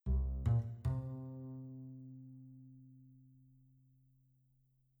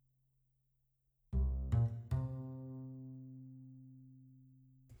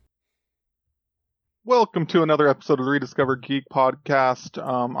Welcome to another episode of the Rediscover Geek podcast.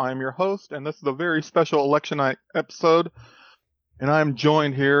 I'm your host, and this is a very special election night episode. And I'm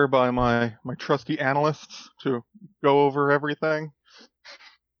joined here by my trusty analysts to go over everything.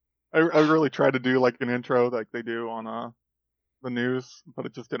 I really tried to do like an intro like they do on the news, but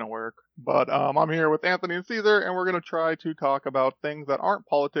it just didn't work. But I'm here with Anthony and Caesar, and we're going to try to talk about things that aren't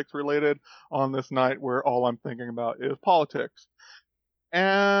politics related on this night where all I'm thinking about is politics.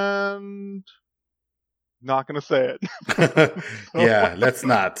 And not going to say it. Yeah, let's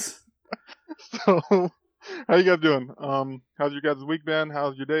not. So, how you guys doing? How's your guys' week been?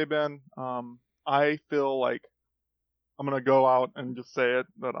 How's your day been? I feel like I'm gonna go out and just say it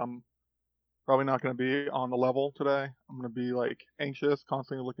that I'm probably not gonna be on the level today. I'm gonna be like anxious,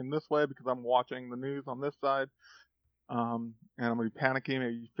 constantly looking this way because I'm watching the news on this side. And I'm gonna be panicky,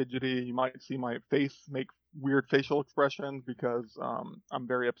 maybe fidgety. You might see my face make weird facial expressions because I'm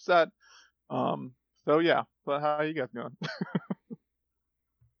very upset. So yeah, but how are you guys doing?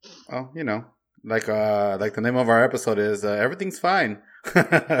 Well, like the name of our episode is Everything's Fine.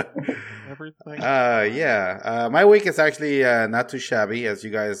 Everything. My week is actually not too shabby, as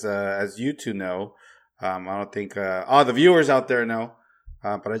you two know. I don't think all the viewers out there know,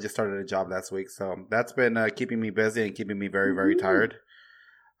 but I just started a job last week, so that's been keeping me busy and keeping me very, very tired.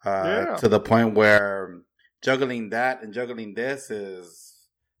 To the point where juggling that and juggling this is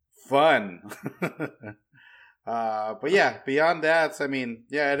fun. But yeah, beyond that, I mean,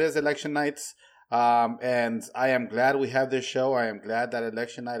 yeah, it is election nights. And I am glad we have this show. I am glad that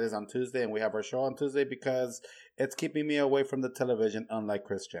election night is on Tuesday and we have our show on Tuesday because it's keeping me away from the television, unlike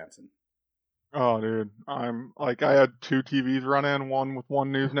Chris Jansen. Oh, dude, I'm like, I had two TVs running, one with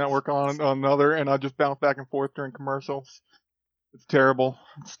one news network on another, and I just bounce back and forth during commercials. It's terrible.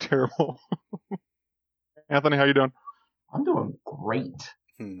 It's terrible. Anthony, how you doing? I'm doing great.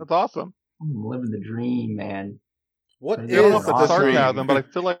 That's awesome. I'm living the dream, man. What I is don't know if it's the sarcasm, dream? but I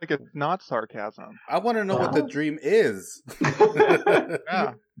feel like it's not sarcasm. I want to know what the dream is.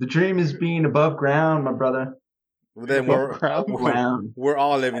 Yeah. The dream is being above ground, my brother. Then we're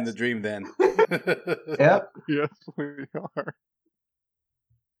all living the dream then. Yep. Yes, we are.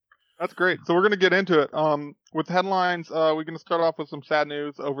 That's great. So we're going to get into it. With headlines, we're going to start off with some sad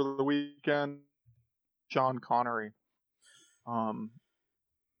news over the weekend. Sean Connery.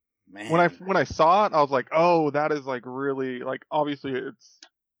 Man. When I saw it, I was like, oh, that is like really like obviously it's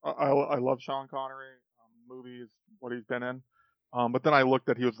I love Sean Connery movies, what he's been in. But then I looked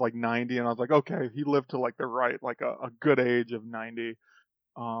at he was like 90, and I was like, okay, he lived to like the right like a good age of 90.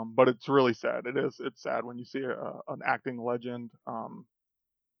 But it's really sad. It's sad when you see an acting legend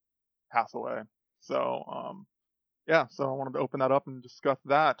pass away. So yeah, so I wanted to open that up and discuss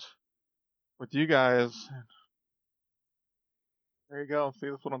that with you guys. There you go. See,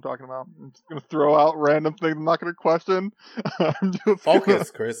 that's what I'm talking about. I'm just going to throw out random things. I'm not going to question. I'm just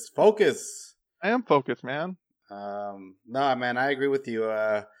Focus, Chris. Focus. I am focused, man. No, man, I agree with you.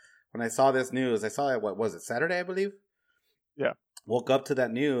 When I saw this news, I saw it, what was it, Saturday, I believe? Yeah. Woke up to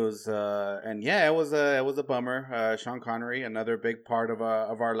that news, and yeah, it was a bummer. Sean Connery, another big part of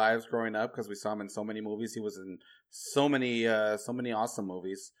our lives growing up, because we saw him in so many movies. He was in so many awesome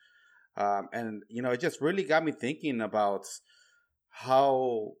movies. And, it just really got me thinking about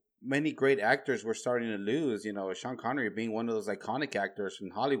how many great actors we're starting to lose, Sean Connery being one of those iconic actors from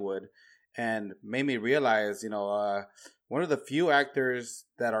Hollywood, and made me realize, one of the few actors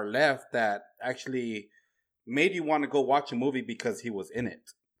that are left that actually made you want to go watch a movie because he was in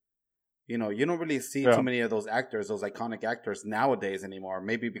it. You don't really see too many of those actors, those iconic actors nowadays anymore.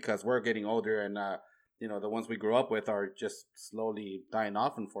 Maybe because we're getting older and, the ones we grew up with are just slowly dying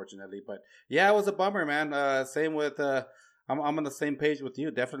off, unfortunately. But yeah, it was a bummer, man. Same with, I'm on the same page with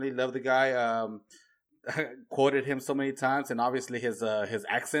you. Definitely love the guy. Quoted him so many times, and obviously his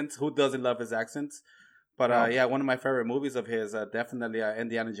accent. Who doesn't love his accents? But yeah, one of my favorite movies of his, definitely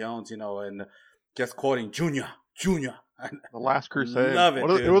Indiana Jones. And just quoting Junior. The Last Crusade. Love it.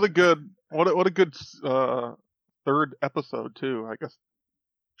 It was a good. What a good third episode too. I guess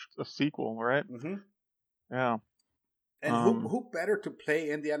a sequel, right? Mm-hmm. Yeah. And who better to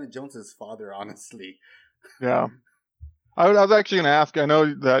play Indiana Jones's father? Honestly. Yeah. I was actually going to ask, I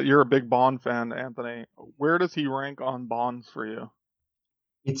know that you're a big Bond fan, Anthony. Where does he rank on Bonds for you?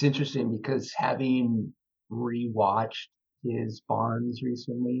 It's interesting because having rewatched his Bonds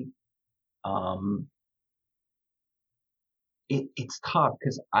recently, it's tough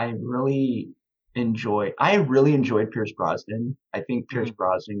because I really enjoyed Pierce Brosnan. I think Pierce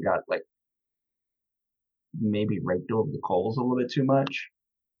Brosnan got like maybe raked over the coals a little bit too much,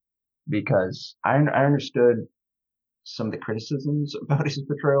 because I understood some of the criticisms about his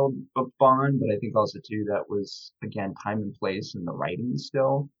portrayal of Bond, but I think also too that was again time and place and the writing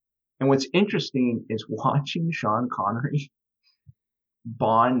still. And what's interesting is watching Sean Connery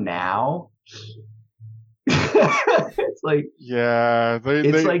Bond now. It's like Yeah,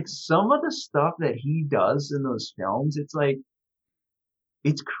 it's they like some of the stuff that he does in those films. It's like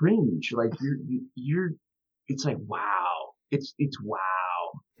it's cringe. Like you're. It's like wow. It's wow.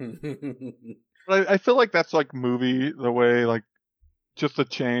 I feel like that's like the way like just a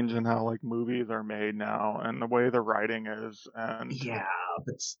change in how like movies are made now and the way the writing is and Yeah,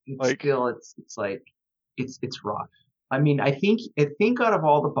 but it's like still it's like it's rough. I mean, I think out of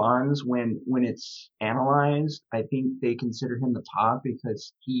all the Bonds, when it's analyzed, I think they consider him the top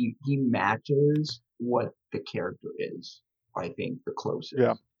because he matches what the character is. I think the yeah.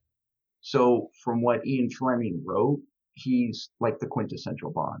 closest. So from what Ian Fleming wrote, he's like the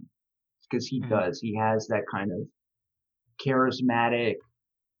quintessential Bond because he Mhm. does. He has that kind of charismatic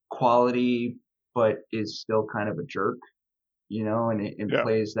quality, but is still kind of a jerk, and Yeah.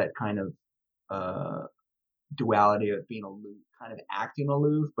 plays that kind of uh, duality of being aloof, kind of acting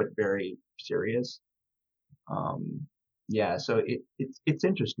aloof, but very serious. Um, yeah, so it's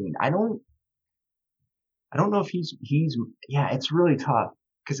interesting. I don't know if he's yeah, it's really tough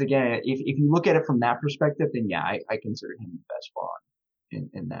because again, if you look at it from that perspective, then yeah, I consider him the best Bond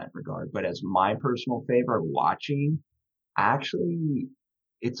in that regard. But as my personal favorite watching, actually,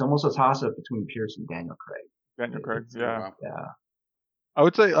 it's almost a toss up between Pierce and Daniel Craig. Daniel Craig. It's Yeah. Wow. yeah. I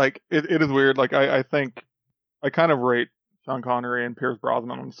would say like it is weird. Like I think I kind of rate Sean Connery and Pierce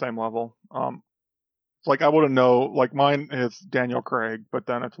Brosnan on the same level. It's like I wouldn't know. Like mine is Daniel Craig, but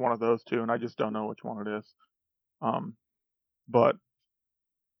then it's one of those two, and I just don't know which one it is. Um, but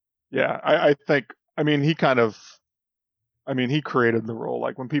yeah, I think. I mean, he kind of. I mean, he created the role.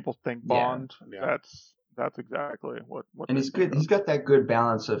 Like when people think Yeah. Bond, Yeah. that's exactly what And they he's think good. of. He's got that good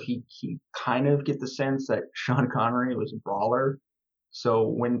balance of he kind of get the sense that Sean Connery was a brawler. So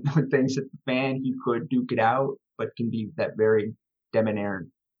when when things hit the fan, he could duke it out, but can be that very debonair,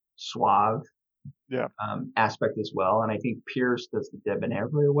 suave Yeah, aspect as well. And I think Pierce does the debonair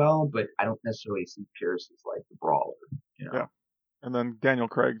very well, but I don't necessarily see Pierce as like the brawler. You yeah. know, And then Daniel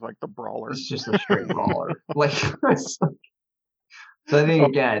Craig's like the brawler. it's just a straight brawler. Like so, I Oh, think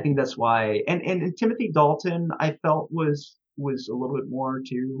again, I think that's why. And Timothy Dalton, I felt was a little bit more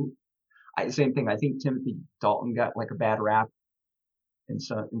too. Same thing. I think Timothy Dalton got like a bad rap in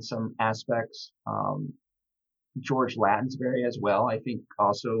some aspects. George Lansbury as well. I think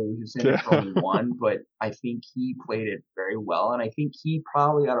also he was in it for yeah. only one, but I think he played it very well. And I think he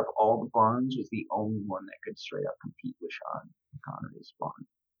probably out of all the Bonds was the only one that could straight up compete with Sean Connery's Bond.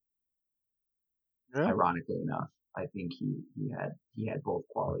 Yeah. Ironically enough, I think he had both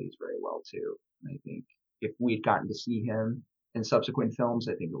qualities very well too. And I think if we'd gotten to see him in subsequent films,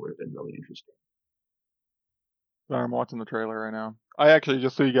 I think it would have been really interesting. Sorry, I'm watching the trailer right now. I actually,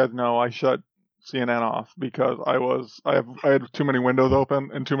 just so you guys know, I shut CNN off because I had too many windows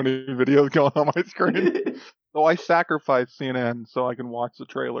open and too many videos going on my screen. So I sacrificed CNN so I can watch the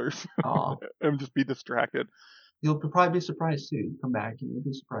trailers Oh, and just be distracted. you'll probably be surprised too. You come back and you'll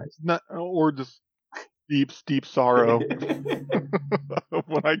be surprised. Not, or just deep sorrow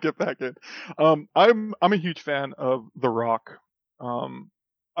when I get back in. I'm a huge fan of The Rock. Um,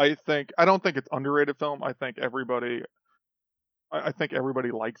 I don't think it's underrated film. I think everybody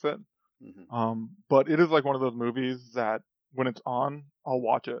likes it. Mhm. But it is like one of those movies that when it's on, I'll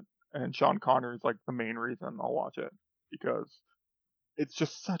watch it. And Sean Connery is like the main reason I'll watch it because it's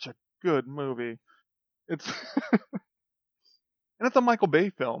just such a good movie. It's and it's a Michael Bay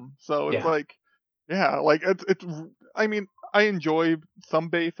film, so it's Yeah. like, yeah, like it's. I mean, I enjoy some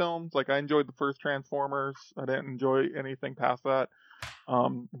Bay films. Like I enjoyed the first Transformers. I didn't enjoy anything past that.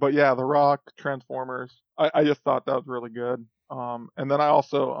 But yeah, The Rock, Transformers. I just thought that was really good. And then I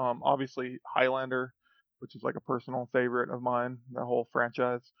also obviously Highlander, which is like a personal favorite of mine. The whole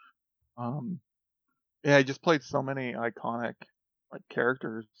franchise. Um, yeah, he just played so many iconic like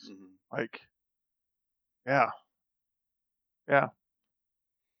characters. Mhm. Like yeah, yeah.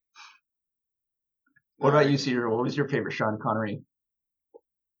 What about Uh, you, Cedar? What was your favorite Sean Connery?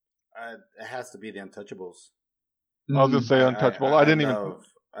 it has to be the Untouchables. I was just Mm, say I, Untouchable. I I, I didn't even. love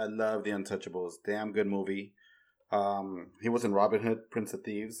I love the Untouchables. Damn good movie. He was in Robin Hood, Prince of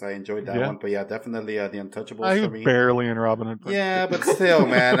Thieves. I enjoyed that Yeah, one, but yeah, definitely the Untouchables he for was me. barely in Robin Hood. Yeah, but still,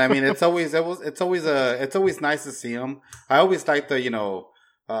 man. I mean, it's always nice to see him. I always like the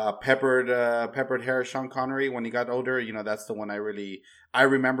peppered hair Sean Connery when he got older. That's the one I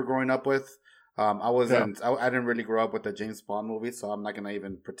remember growing up with. Yeah, I didn't really grow up with the James Bond movies, so I'm not gonna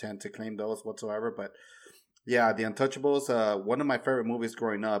even pretend to claim those whatsoever. But Yeah, The Untouchables, one of my favorite movies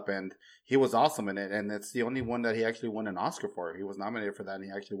growing up, and he was awesome in it, and it's the only one that he actually won an Oscar for. He was nominated for that, and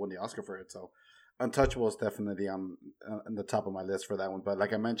he actually won the Oscar for it. So, Untouchables definitely on the top of my list for that one. But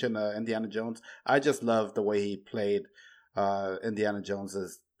like I mentioned, Indiana Jones, I just love the way he played Indiana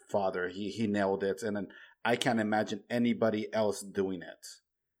Jones's father. He nailed it, and then I can't imagine anybody else doing it.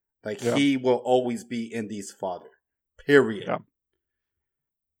 Like Yeah. he will always be Indy's father. Period. Yeah.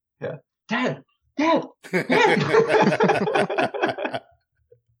 Yeah. Dad. Yeah,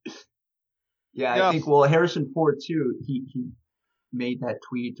 Yeah. I think, well, Harrison Ford too, he made that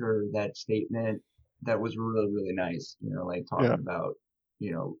tweet or that statement that was really, really nice, like talking Yeah. about,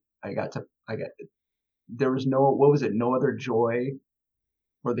 there was no, what was it? No other joy,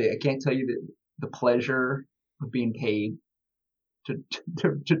 I can't tell you the pleasure of being paid to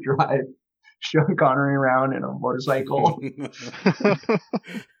drive Sean Connery around in a motorcycle.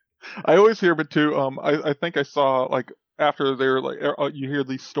 I always hear of it too. I think I saw like after they were like you hear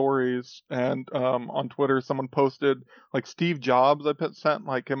these stories and on Twitter someone posted like Steve Jobs sent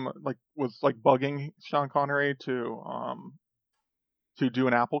like him like was like bugging Sean Connery to do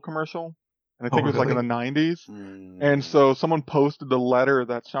an Apple commercial, and I Oh, think it was like in really? the 90s. And so someone posted the letter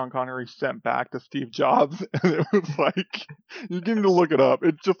that Sean Connery sent back to Steve Jobs, and it was like, you need to look it up.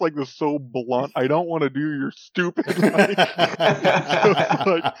 It's just like this so blunt. I don't want to do your stupid like,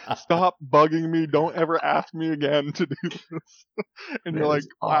 like stop bugging me. Don't ever ask me again to do this. And you're That like, is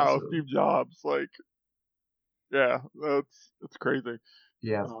wow, awesome. Steve Jobs, like, yeah, it's crazy.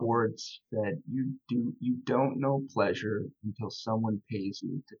 Yeah, Ford said, you don't know pleasure until someone pays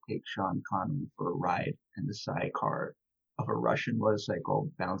you to take Sean Connery for a ride in the sidecar of a Russian motorcycle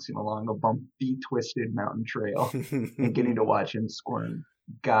bouncing along a bumpy, twisted mountain trail and getting to watch him squirm.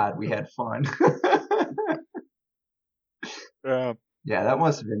 God, we had fun. Yeah. Yeah, that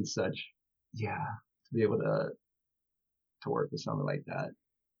must have been to be able to work with something like that.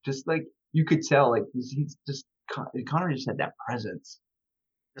 Just like you could tell, like he's just Connery just had that presence.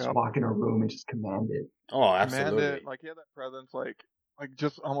 Just Yep. walk in a room and just command it. Oh, Command absolutely. it, like he had that presence, like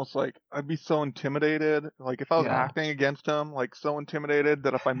just almost like I'd be so intimidated. Like if I was Yeah. acting against him, like so intimidated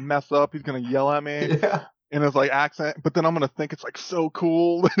that if I mess up, he's gonna yell at me Yeah. in his like accent. But then I'm gonna think it's like so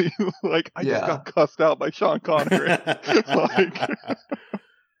cool that he like I just Yeah. got cussed out by Sean Connery. Like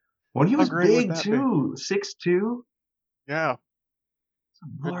When he how was great would big that be? too, 6'2", Yeah,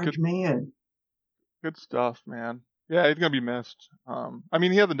 large man. good stuff, man. Yeah, he's gonna be missed. I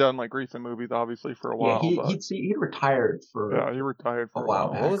mean, he hasn't done like recent movies obviously for a Yeah, while, but he'd retired for yeah, he retired a for a while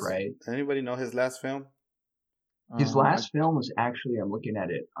while. back, right? Anybody know his last film? His I last film was actually, I'm looking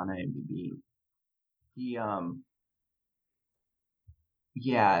at it on IMDb. He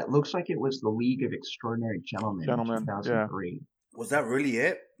yeah, it looks like it was The League of Extraordinary Gentlemen in Gentleman, yeah. 2003. Was that really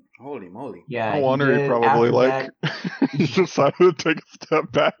it? Holy moly. Yeah, No he wonder he did. probably After like that, he decided to take a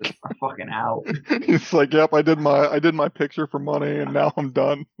step back. I'm fucking out. He's like, "Yep, I did my picture for money, and now I'm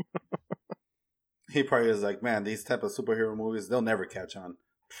done." He probably is like, man, these type of superhero movies, they'll never catch on.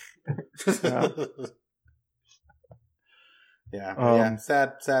 Yeah. Yeah.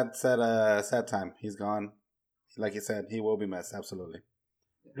 Sad time. He's gone. Like you said, he will be missed. Absolutely.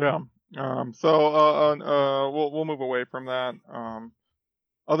 Yeah. So we'll move away from that.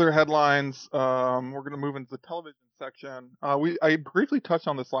 Other headlines. We're gonna move into the television section. I briefly touched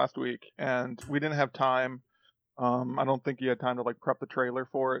on this last week, and we didn't have time. I don't think you had time to like prep the trailer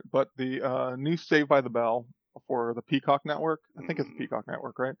for it, but the new Saved by the Bell for the Peacock Network. I think it's the Peacock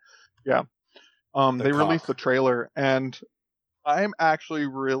Network, right? Yeah. They released the trailer, and I'm actually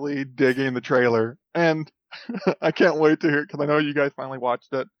really digging the trailer, and I can't wait to hear it because I know you guys finally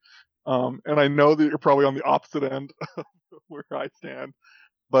watched it. And I know that you're probably on the opposite end of where I stand,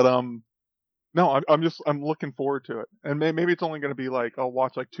 but no, I'm looking forward to it, and maybe it's only going to be like I'll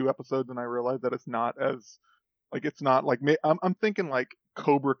watch like 2 episodes, and I realize that it's not as like it's not like I'm thinking like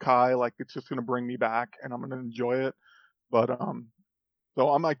Cobra Kai, like it's just going to bring me back, and I'm going to enjoy it, but so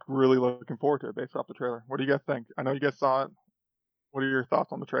I'm like really looking forward to it based off the trailer. What do you guys think? I know you guys saw it. What are your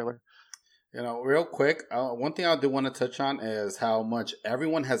thoughts on the trailer? You know, real quick, one thing I do want to touch on is how much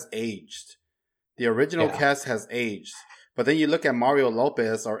everyone has aged. The original cast has aged. But then you look at Mario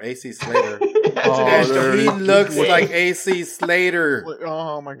Lopez or AC Slater, and he looks like AC Slater.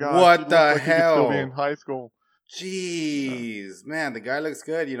 Oh my god! What the hell? He could still be in high school. Jeez, man, the guy looks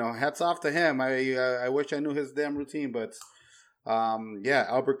good. You know, hats off to him. I wish I knew his damn routine, but yeah,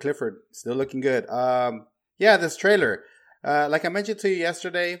 Albert Clifford still looking good. Yeah, this trailer. Like I mentioned to you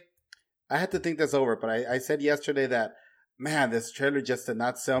yesterday, I had to think this over, but I said yesterday that, man, this trailer just did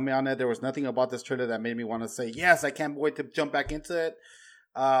not sell me on it. There was nothing about this trailer that made me want to say, yes, I can't wait to jump back into it.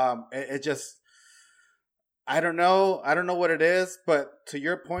 It just, I don't know. I don't know what it is, but to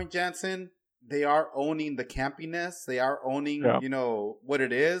your point, Jansen, they are owning the campiness. They are owning, Yeah. what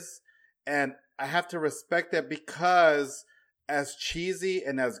it is. And I have to respect that because as cheesy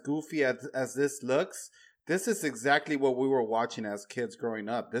and as goofy as this looks, this is exactly what we were watching as kids growing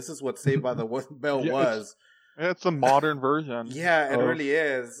up. This is what Saved by the Bell Yeah, was. it's a modern version Yeah, it of really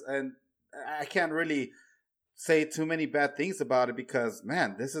is. And I can't really say too many bad things about it because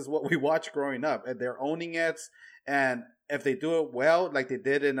man, this is what we watched growing up, and they're owning it. And if they do it well, like they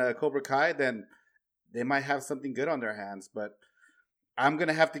did in Cobra Kai, then they might have something good on their hands. But I'm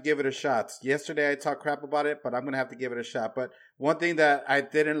gonna have to give it a shot. Yesterday I talked crap about it, but I'm gonna have to give it a shot. But one thing that I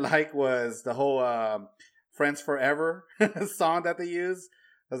didn't like was the whole "Friends Forever" song that they used.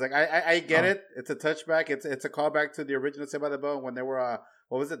 I was like, I get it. It's a touchback. It's a callback to the original Saved by the Bell when they were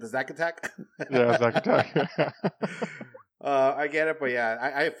what was it, the Zack Attack? yeah, Zack Attack. I get it, but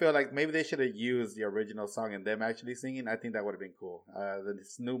yeah, I feel like maybe they should have used the original song and them actually singing. I think that would have been cool.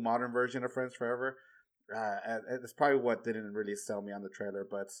 This new modern version of Friends Forever, it's probably what didn't really sell me on the trailer,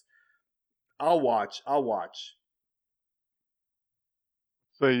 but I'll watch.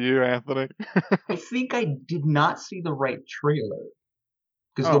 Say you, Anthony. I think I did not see the right trailer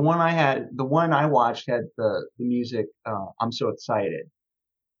because Oh. the one I watched had the music. I'm so excited.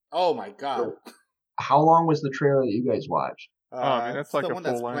 Oh my god! So, how long was the trailer that you guys watched? I mean, it's like the a one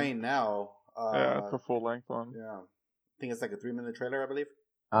full that's length. playing now. Yeah, it's a full length one. Yeah, I think it's like a 3-minute trailer, I believe.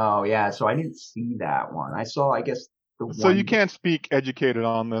 Oh yeah, so I didn't see that one. I saw, I guess, the So one. you can't speak educated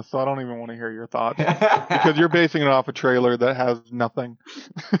on this, so I don't even want to hear your thoughts because you're basing it off a trailer that has nothing.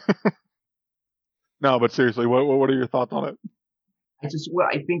 No, but seriously, what are your thoughts on it? I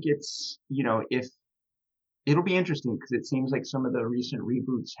think it's, if it'll be interesting because it seems like some of the recent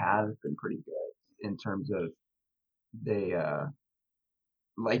reboots have been pretty good in terms of they.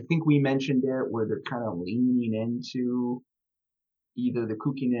 I think we mentioned it where they're kind of leaning into either the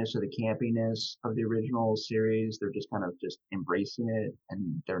kookiness or the campiness of the original series. They're just kind of just embracing it,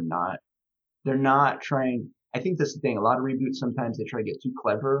 and they're not trying. I think that's the thing. A lot of reboots sometimes they try to get too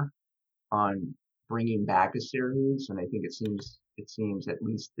clever on bringing back a series, and I think it seems at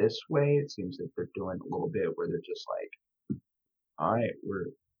least this way. It seems that they're doing a little bit where they're just like, all right,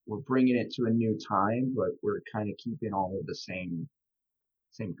 we're bringing it to a new time, but we're kind of keeping all of the same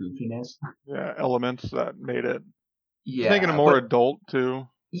goofiness. Yeah, elements that made it. Just making it Yeah, more but adult too.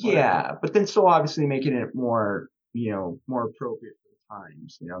 yeah, but then still obviously making it more, more appropriate for the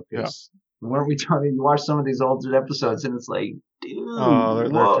times, Yeah. because weren't we talking? You watch some of these older episodes, and it's like, dude, Oh, they're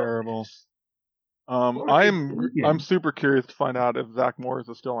what? terrible. What are they I'm thinking? super curious to find out if Zach Morris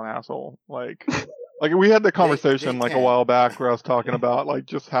is still an asshole. Like we had the conversation like a can't. while back where I was talking about like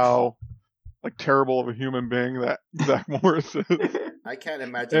just how like terrible of a human being that Zach Morris is. I can't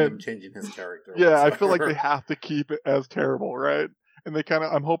imagine them And changing his character. yeah, I whatsoever. feel like they have to keep it as terrible, right? And they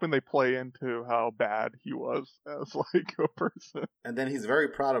I'm hoping they play into how bad he was as like a person. And then he's very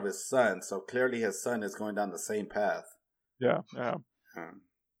proud of his son, so clearly his son is going down the same path. Yeah.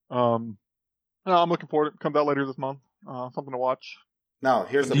 Hmm. No, I'm looking forward. It comes out later this month. Something to watch. Now,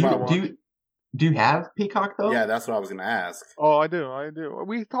 here's the Do problem. do you have Peacock though? Yeah, that's what I was going to ask. Oh, I do.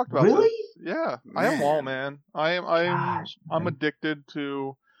 We talked about Really? this. Yeah, I am all man. I'm Man. addicted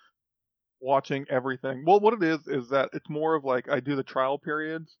to watching everything. Well, what it is that it's more of like I do the trial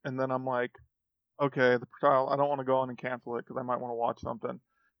periods, and then I'm like, okay, the trial. I don't want to go on and cancel it because I might want to watch something.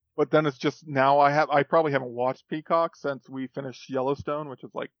 But then it's just now I probably haven't watched Peacock since we finished Yellowstone, which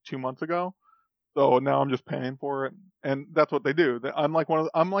was like 2 months ago. So now I'm just paying for it, and that's what they do. I'm like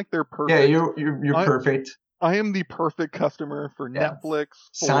their perfect. Yeah, you're perfect. I am the perfect customer for Yeah. Netflix.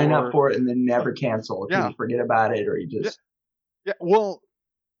 Sign up for it and then never cancel. If Yeah. you forget about it or you just. Yeah. Well,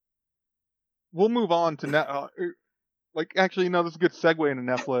 we'll move on to actually, no, this is a good segue into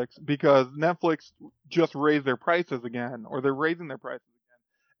Netflix because Netflix just raised their prices again, or they're raising their prices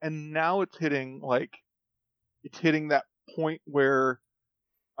again, and now it's hitting that point where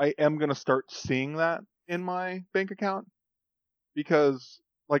I am gonna start seeing that in my bank account because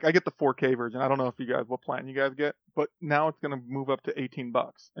like I get the 4K version. I don't know if what plan you guys get, but now it's gonna move up to $18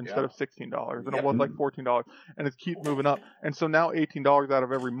 instead of $16, and it was like $14, and it keeps moving up. And so now $18 out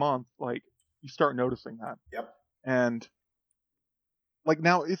of every month, like you start noticing that. Yep. And like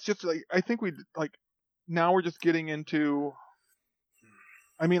now it's just like I think now we're just getting into.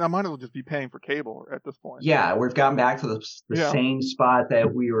 I mean, I might as well just be paying for cable at this point. Yeah, we've gotten back to the same spot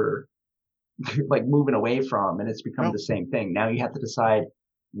that we were like moving away from, and it's become the same thing. Now you have to decide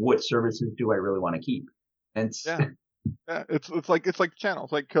what services do I really want to keep. And yeah, it's like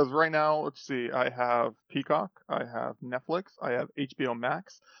channels, like because right now, let's see, I have Peacock, I have Netflix, I have HBO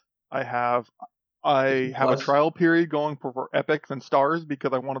Max, I have I Disney have a Plus. trial period going for Epics and Stars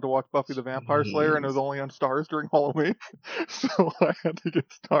because I wanted to watch Buffy the Vampire Slayer and it was Jeez. only on Stars during Halloween, so I had to get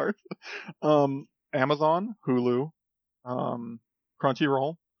Stars. Amazon, Hulu, um,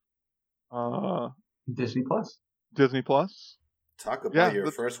 Crunchyroll, uh, Disney Plus. Disney Plus. Talk about Yeah,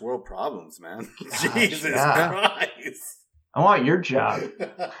 your first world problems, man. Gosh, Jesus yeah. Christ. I want your job.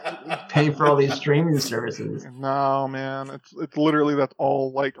 Paying for all these streaming services. no, man, it's literally that's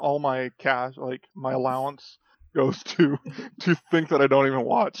all my cash, like my allowance goes to things that I don't even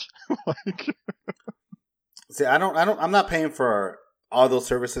watch. like, See, I'm not paying for all those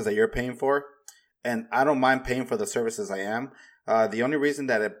services that you're paying for, and I don't mind paying for the services I am. The only reason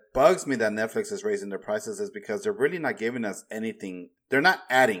that it bugs me that Netflix is raising their prices is because they're really not giving us anything. They're not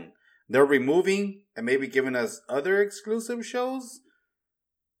adding. They're removing and maybe giving us other exclusive shows.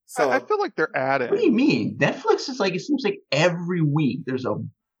 So I feel like they're adding. What do you mean? Netflix is like, it seems like every week there's a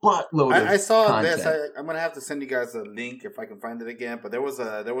buttload of I saw content. this. I'm gonna have to send you guys a link if I can find it again. But there was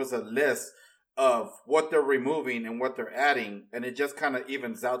a list of what they're removing and what they're adding, and it just kind of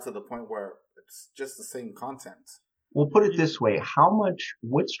evens out to the point where it's just the same content. We'll put it this way: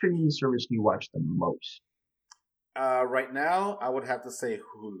 what streaming service do you watch the most? Right now, I would have to say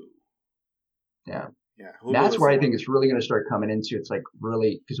Hulu. Yeah. Yeah, Hulu That's is where I the think one. it's really going to start coming into. It's like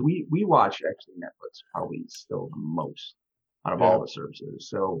really, because we watch actually Netflix probably still the most out of all the services.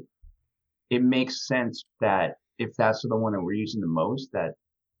 So it makes sense that if that's the one that we're using the most, that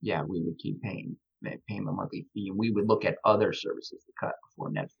yeah, we would keep paying the monthly fee, and we would look at other services to cut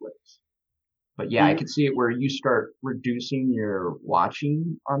before Netflix. But yeah, I can see it where you start reducing your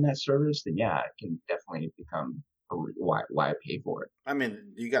watching on that service, then yeah, it can definitely become why I pay for it. I mean,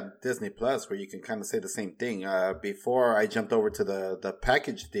 you got Disney Plus where you can kind of say the same thing. Before I jumped over to the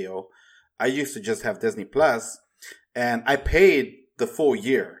package deal, I used to just have Disney Plus, and I paid the full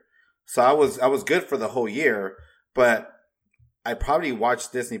year, so I was good for the whole year. But I probably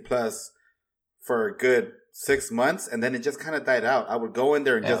watched Disney Plus for a good 6 months, and then it just kind of died out. I would go in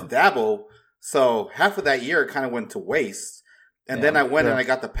there and just dabble. So half of that year kind of went to waste. And then I went and I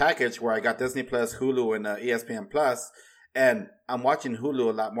got the package where I got Disney Plus, Hulu, and ESPN Plus, and I'm watching Hulu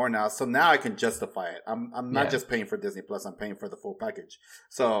a lot more now. So now I can justify it. I'm not just paying for Disney Plus. I'm paying for the full package.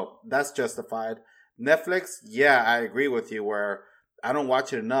 So that's justified. Netflix, yeah, I agree with you where I don't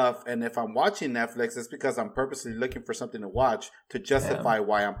watch it enough. And if I'm watching Netflix, it's because I'm purposely looking for something to watch to justify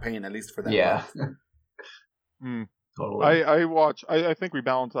why I'm paying at least for that month. Totally. I watch. I think we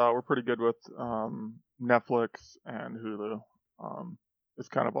balance out. We're pretty good with Netflix and Hulu. It's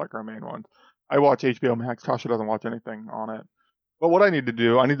kind of like our main ones. I watch HBO Max. Tasha doesn't watch anything on it. But what I need to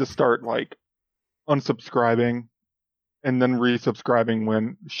do, I need to start like unsubscribing and then resubscribing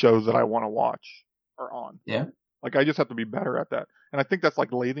when shows that I want to watch are on. Yeah. Like I just have to be better at that. And I think that's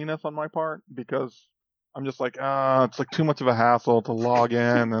like laziness on my part because I'm just like, it's like too much of a hassle to log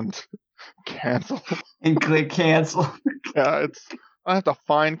in and cancel. And click cancel. Yeah, I have to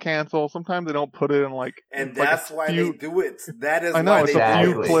find cancel. Sometimes they don't put it in like. And that's like why they do it. That is I know why it's they a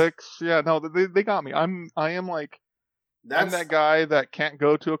do few it. clicks. Yeah, no, they got me. I am like. I'm that guy that can't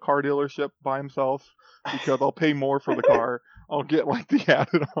go to a car dealership by himself because I'll pay more for the car. I'll get like the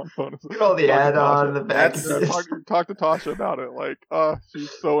added on bonuses. Get all the add-on, the packages. Talk to Tasha about it. Like,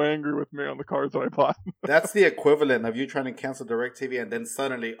 she's so angry with me on the cars that I bought. That's the equivalent of you trying to cancel DirecTV and then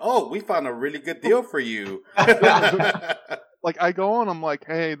suddenly, we found a really good deal for you. Like, I go on, I'm like,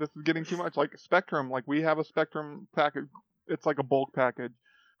 hey, this is getting too much. Like, Spectrum, like, we have a Spectrum package. It's like a bulk package.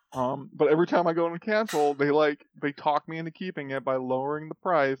 But every time I go and cancel, they talk me into keeping it by lowering the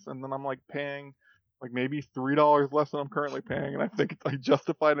price, and then I'm like paying like maybe $3 less than I'm currently paying, and I think I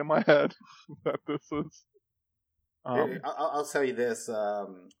justified in my head that this is. I'll tell you this.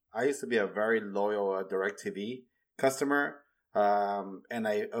 I used to be a very loyal DirecTV customer, and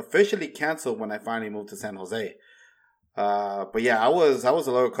I officially canceled when I finally moved to San Jose. But yeah, I was a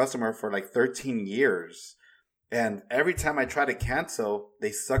loyal customer for like 13 years. And every time I tried to cancel,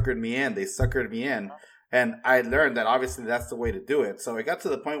 they suckered me in. And I learned that obviously that's the way to do it. So it got to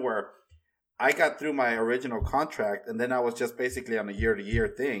the point where I got through my original contract, and then I was just basically on a year-to-year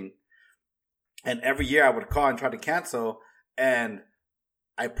thing. And every year I would call and try to cancel, and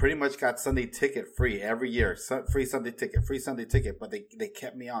I pretty much got Sunday ticket free every year. Free Sunday ticket. But they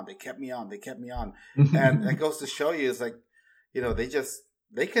kept me on. And it goes to show you, is like,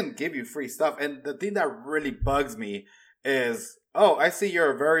 they can give you free stuff. And the thing that really bugs me is, I see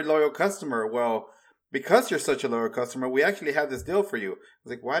you're a very loyal customer. Well, because you're such a loyal customer, we actually have this deal for you. I was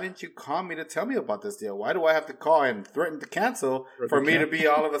like, why didn't you call me to tell me about this deal? Why do I have to call and threaten to cancel for me to be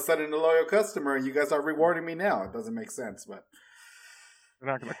all of a sudden a loyal customer and you guys are rewarding me now? It doesn't make sense, but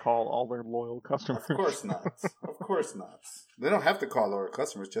They're not going to call all their loyal customers. Of course not. Of course not. They don't have to call our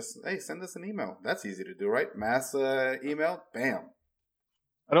customers. Just, hey, send us an email. That's easy to do, right? Mass email. Bam.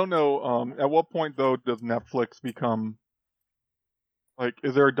 I don't know. At what point though does Netflix become like?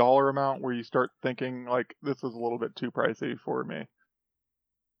 Is there a dollar amount where you start thinking like this is a little bit too pricey for me?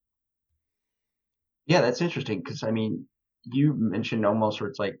 Yeah, that's interesting because I mean, you mentioned almost where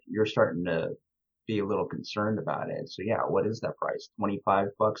it's like you're starting to be a little concerned about it. So yeah, what is that price? $25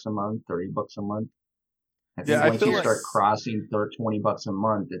 a month, $30 a month? I Yeah, think I once feel you like start crossing $20 a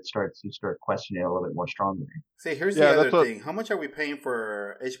month, you start questioning it a little bit more strongly. See, here's the yeah, other that's what thing. How much are we paying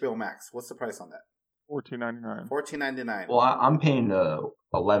for HBO Max? What's the price on that? $14.99. $14.99. Well, I'm paying the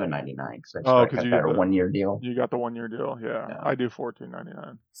 $11.99 because Oh, I because got that 1 year deal. you got the 1 year deal. Yeah, Yeah. I do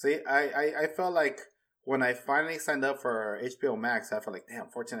 $14.99. See, I felt like when I finally signed up for HBO Max, I felt like, damn,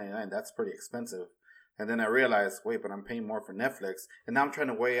 $14.99, that's pretty expensive. And then I realized, wait, but I'm paying more for Netflix. And now I'm trying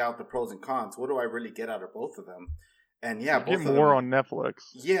to weigh out the pros and cons. What do I really get out of both of them? And yeah, You both get of more them. on Netflix.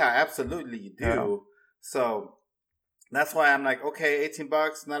 Yeah, absolutely, you do. Yeah. So that's why I'm like, okay,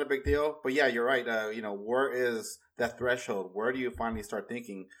 $18, not a big deal. But yeah, you're right. Where is that threshold? Where do you finally start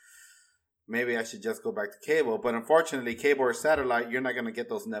thinking, maybe I should just go back to cable? But unfortunately, cable or satellite, you're not going to get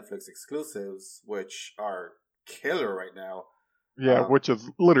those Netflix exclusives, which are killer right now. Yeah, which is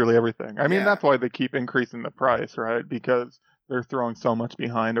literally everything. I mean, yeah. that's why they keep increasing the price, right? Because they're throwing so much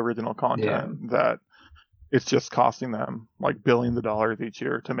behind original content that it's just costing them like billions of dollars each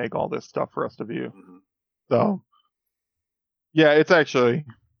year to make all this stuff for us to view. Mm-hmm. So, yeah, it's actually,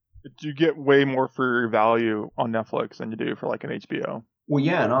 you get way more for your value on Netflix than you do for like an HBO. Well,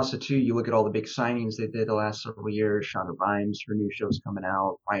 yeah, and also too, you look at all the big signings they did the last several years. Shonda Rhimes, her new show's coming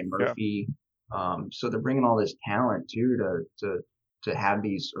out. Ryan Murphy. So they're bringing all this talent too to have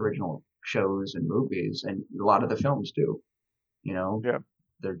these original shows and movies, and a lot of the films too. You know, Yeah.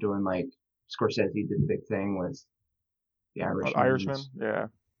 They're doing like Scorsese did the big thing with The Irishman. Yeah.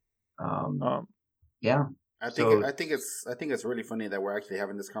 Yeah. I think it's really funny that we're actually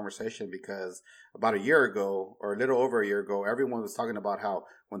having this conversation because about a year ago or a little over a year ago, everyone was talking about how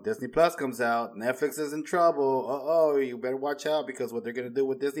when Disney Plus comes out, Netflix is in trouble. Oh, you better watch out because what they're going to do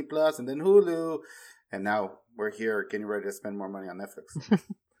with Disney Plus and then Hulu. And now we're here getting ready to spend more money on Netflix.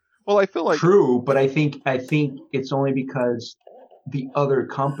 Well, I feel like true, but I think it's only because the other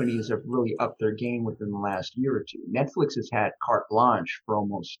companies have really upped their game within the last year or two. Netflix has had carte blanche for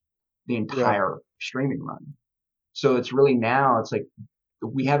almost the entire streaming run. So it's really now, it's like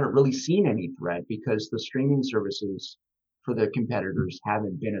we haven't really seen any threat because the streaming services for the competitors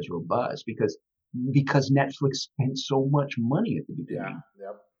haven't been as robust because Netflix spent so much money at the beginning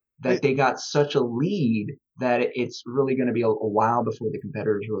that they got such a lead that it's really going to be a while before the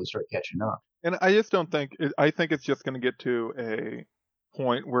competitors really start catching up. And I just don't think, I think it's just going to get to a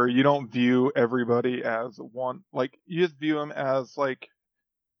point where you don't view everybody as one, like you just view them as like,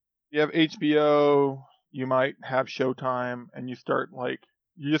 you have HBO, you might have Showtime, and you start like,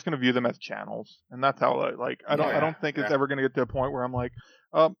 you're just going to view them as channels. And that's how I don't think it's ever going to get to a point where I'm like,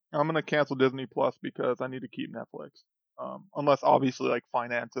 I'm going to cancel Disney Plus because I need to keep Netflix. Unless obviously like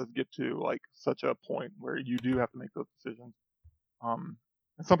finances get to like such a point where you do have to make those decisions. And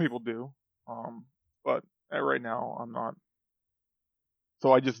some people do. But right now I'm not.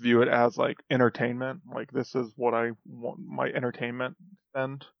 So I just view it as like entertainment. Like this is what I want my entertainment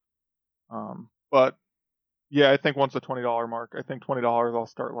spend. But yeah, I think once the $20 mark, I think $20 I'll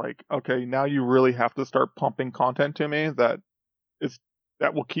start like, okay, now you really have to start pumping content to me that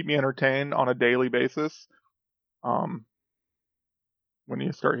will keep me entertained on a daily basis. When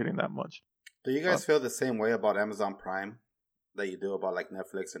you start hitting that much. Do you guys feel the same way about Amazon Prime that you do about like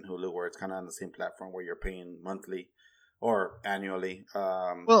Netflix and Hulu, where it's kind of on the same platform where you're paying monthly or annually?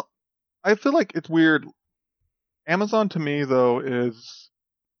 Well, I feel like it's weird. Amazon to me though is,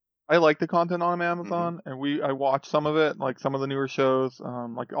 I like the content on Amazon, and I watch some of it, like some of the newer shows,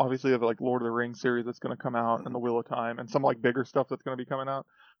 like obviously the like Lord of the Rings series that's going to come out, and the Wheel of Time, and some like bigger stuff that's going to be coming out.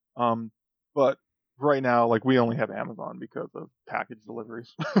 But right now, like we only have Amazon because of package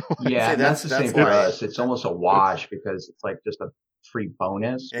deliveries. Yeah, that's the same for us. It's almost a wash because it's like just a free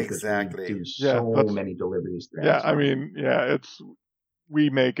bonus. Exactly. We do so many deliveries through Amazon. I mean, we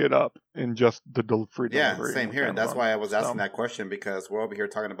make it up in just the free delivery. Yeah, same here. And that's why I was asking that question, because we're over here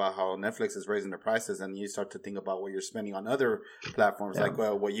talking about how Netflix is raising their prices, and you start to think about what you're spending on other platforms, like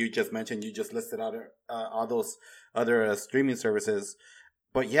what you just mentioned. You just listed out all those other streaming services.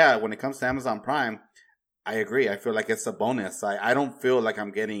 But yeah, when it comes to Amazon Prime, I agree. I feel like it's a bonus. I don't feel like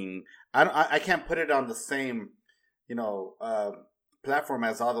I'm getting. I can't put it on the same, platform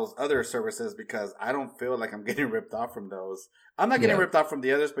as all those other services because I don't feel like I'm getting ripped off from those. I'm not getting Yeah. ripped off from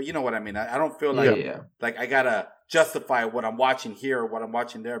the others, but you know what I mean. I don't feel Yeah. like I gotta justify what I'm watching here or what I'm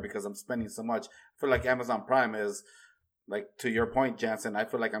watching there because I'm spending so much. I feel like Amazon Prime is like, to your point, Jansen. I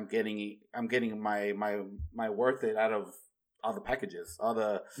feel like I'm getting my worth it out of all the packages, all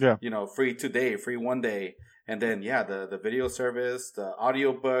the free 2 day, free 1 day, and then the video service, the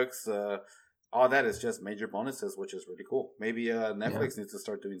audiobooks, all that is just major bonuses, which is really cool. Maybe Netflix needs to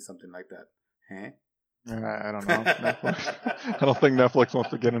start doing something like that. Huh? I don't know. Netflix. I don't think Netflix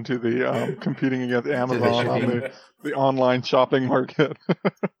wants to get into the competing against Amazon on the online shopping market.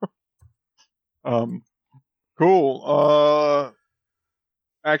 Cool.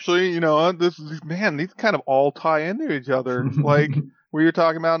 Actually, you know what? These kind of all tie into each other. Like we were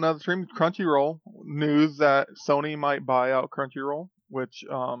talking about another stream, Crunchyroll news that Sony might buy out Crunchyroll, which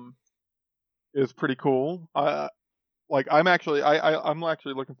is pretty cool. I'm actually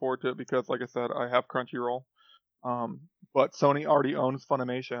looking forward to it because, like I said, I have Crunchyroll. But Sony already owns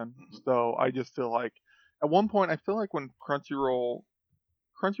Funimation, so I just feel like at one point I feel like when Crunchyroll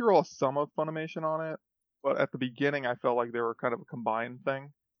has some of Funimation on it, but at the beginning I felt like they were kind of a combined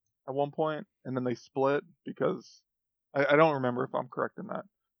thing at one point, and then they split because I don't remember if I'm correct in that.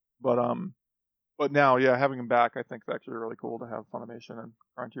 But now, having them back, I think it's actually really cool to have Funimation and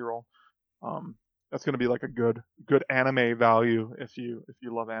Crunchyroll. That's going to be like a good anime value if you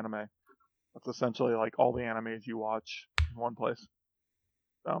love anime. That's essentially like all the animes you watch in one place.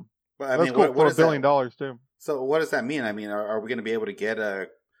 So but I that's mean, cool for $1 billion too. So what does that mean? I mean, are we going to be able to get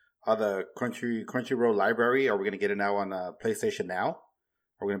all the Crunchyroll library? Are we going to get it now on PlayStation Now?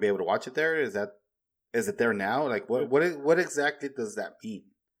 Are we going to be able to watch it there? Is it there now? Like what exactly does that mean?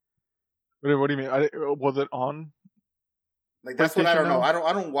 What do you mean? Was it on? Like that's what I don't know. I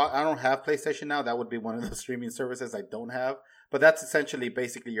don't have PlayStation Now. That would be one of the streaming services I don't have. But that's essentially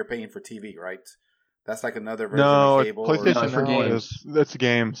basically you're paying for TV, right? That's like another version of cable. PlayStation Now games. It's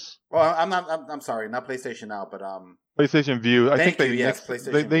games. Well, I'm sorry, not PlayStation Now, but PlayStation View. I think they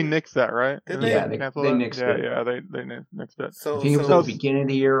nixed that, right? Did they? Yeah, they nixed it. Yeah, they nixed it. So I think it was at the beginning of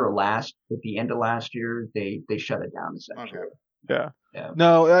the year or at the end of last year. They shut it down essentially. Okay. Yeah.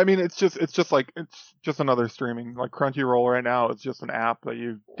 No, I mean it's just another streaming. Like Crunchyroll right now, it's just an app that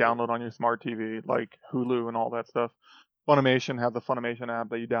you download on your smart TV, like Hulu and all that stuff. Funimation has the Funimation app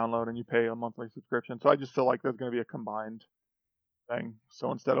that you download and you pay a monthly subscription. So I just feel like there's going to be a combined thing.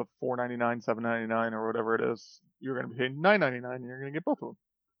 So instead of $4.99, $7.99 or whatever it is, you're going to be paying $9.99 and you're going to get both of them.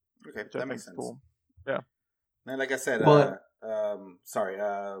 Okay, that makes sense. Cool. Yeah. And like I said, Hulu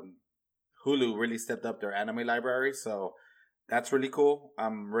really stepped up their anime library, so that's really cool.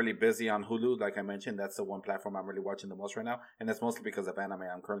 I'm really busy on Hulu, like I mentioned. That's the one platform I'm really watching the most right now, and that's mostly because of anime.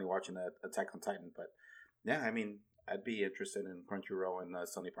 I'm currently watching Attack on Titan, but yeah, I mean, I'd be interested in Crunchyroll and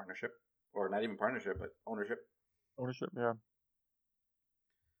Sony partnership, or not even partnership, but ownership. Ownership, yeah.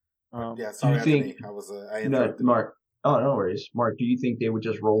 Sorry, Anthony. I interrupted. Mark. Oh, no worries, Mark. Do you think they would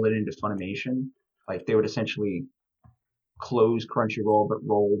just roll it into Funimation? Like they would essentially close Crunchyroll but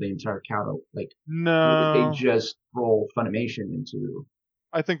roll the entire catalog? Like no, would they just roll Funimation into?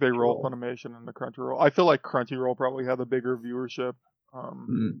 I think they roll Funimation into Crunchyroll. I feel like Crunchyroll probably had a bigger viewership,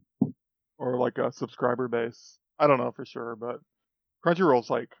 or like a subscriber base. I don't know for sure, but Crunchyroll's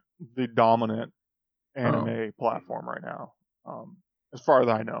like the dominant anime platform right now, as far as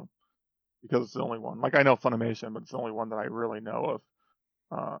I know, because it's the only one. Like I know Funimation, but it's the only one that I really know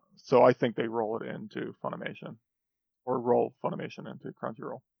of. So I think they roll it into Funimation, or roll Funimation into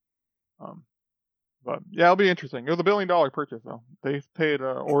Crunchyroll. But yeah, it'll be interesting. It was $1 billion purchase, though. They paid,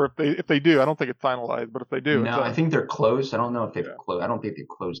 or if they do, I don't think it's finalized. But if they do, no, I think they're close. I don't know if they've closed. I don't think they've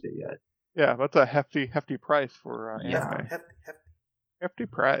closed it yet. Yeah, that's a hefty price for anime. Hefty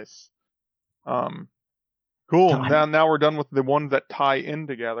price. Cool. Now we're done with the ones that tie in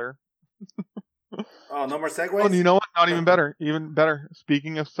together. Oh, no more segues? Oh, you know what? Not even better. Even better.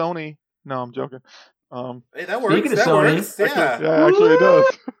 Speaking of Sony. No, I'm joking. Hey, that works. Speaking of Sony, yeah, actually it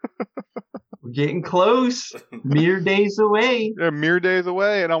does. We're getting close. Mere days away. Yeah, mere days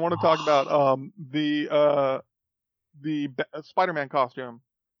away, and I want to talk about the Spider-Man costume.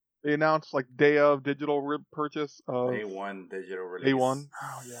 They announced like day of digital purchase of day one digital release. Day one.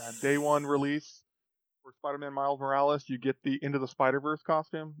 Oh yeah, day one release for Spider-Man Miles Morales. You get the Into the Spider-Verse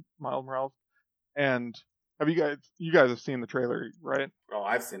costume, Miles Morales. And you guys have seen the trailer, right? Oh,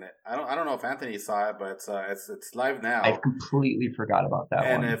 I've seen it. I don't know if Anthony saw it, but it's live now. I completely forgot about that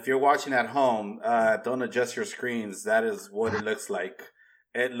one. And if you're watching at home, don't adjust your screens. That is what it looks like.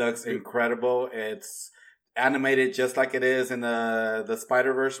 It looks incredible. animated just like it is in the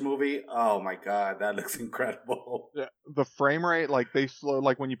Spider-Verse movie. Oh my god, that looks incredible. Yeah, the frame rate, like they slow,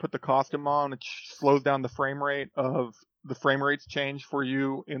 like when you put the costume on, it slows down the frame rate of the frame rates change for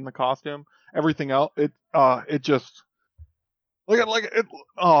you in the costume. Everything else, it just look at like it.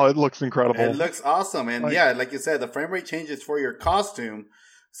 Oh, it looks It incredible. looks awesome. And Like, yeah, like you said, the frame rate changes for your costume.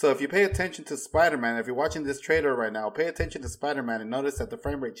 So if you pay attention to Spider-Man, if you're watching this trailer right now, pay attention to Spider-Man and notice that the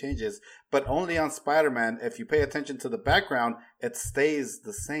frame rate changes, but only on Spider-Man. If you pay attention to the background, it stays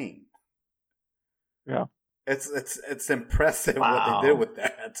the same. yeah, It's impressive what they did Wow. with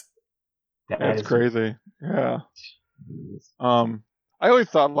that. it's crazy. Yeah. I always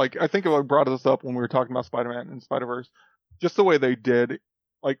thought, like, I think I brought this up when we were talking about Spider-Man and Spider-Verse, just the way they did,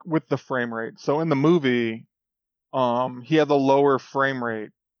 like, with the frame rate. So in the movie, he had the lower frame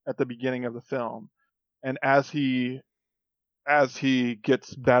rate at the beginning of the film, and as he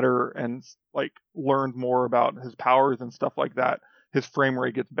gets better and like learns more about his powers and stuff like that, his frame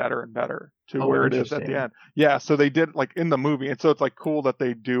rate gets better and better to where it is at the Interesting. end. Yeah, so they did like in the movie, and so it's like cool that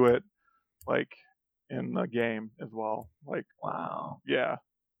they do it like in the game as well. Like, Wow. yeah,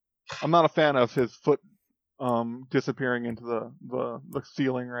 I'm not a fan of his foot disappearing into the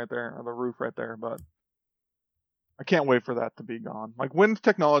ceiling right there or the roof right there, but I can't wait for that to be gone. Like, when's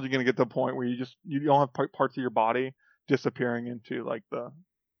technology going to get to a point where you don't have parts of your body disappearing into like the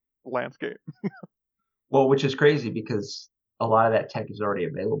landscape? Well, which is crazy because a lot of that tech is already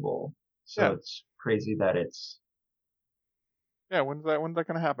available. So Yeah. it's crazy that it's. Yeah, when's that going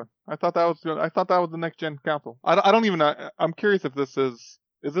to happen? I thought that was the next gen console. I don't even know. I'm curious if this is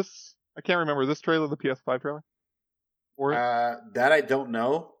this. I can't remember. Is this trailer the PS5 trailer? Or That I don't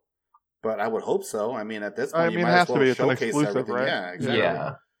know, but I would hope so. I mean, at this I point, you mean, it might has as to well be. It's an showcase exclusive, everything. right? Yeah, exactly.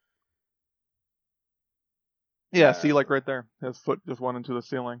 Yeah. Yeah, see, like right there, his foot just went into the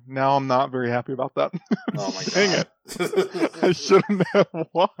ceiling. Now I'm not very happy about that. Oh my Dang god. it! I shouldn't have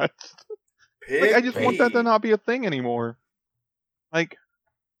watched. Like, I just want that to Piggy. not be a thing anymore. Like,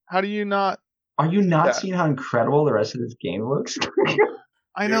 how do you not? Are you not Yeah. seeing how incredible the rest of this game looks?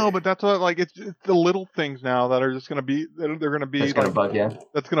 I know, but that's what like it's the little things now that are just gonna be they're gonna be That's gonna like bug you.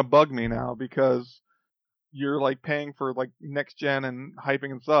 that's gonna bug me now because you're like paying for like next gen and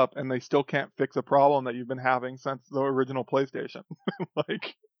hyping this up, and they still can't fix a problem that you've been having since the original PlayStation.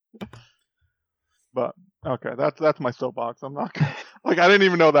 Like, but okay, that's my soapbox. I'm not gonna, like I didn't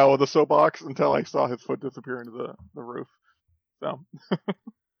even know that was a soapbox until I saw his foot disappear into the roof. So,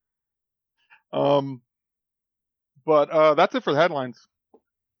 but that's it for the headlines.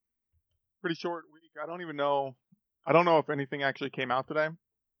 Pretty short week. I don't even know. I don't know if anything actually came out today,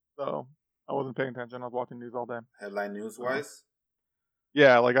 so I wasn't paying attention. I was watching news all day. Headline news wise?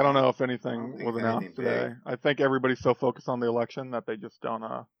 Yeah, like I don't No, know if I anything don't think was it's announced anything today. big. I think everybody's so focused on the election that they just don't.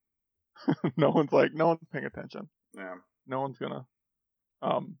 No one's paying attention. Yeah. No one's gonna.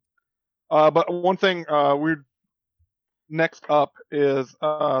 But one thing we're next up is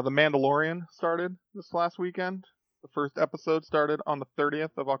the Mandalorian started this last weekend. The first episode started on the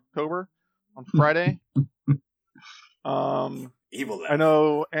 30th of October on Friday. Evil laugh. I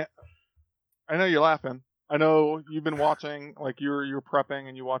know you're laughing. I know you've been watching, like you're prepping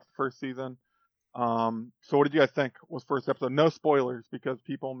and you watched the first season. So what did you guys think was first episode? No spoilers because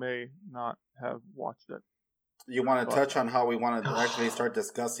people may not have watched it. You want to touch on how we want to actually start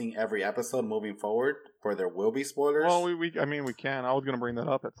discussing every episode moving forward, where there will be spoilers? Well, we can. I was gonna bring that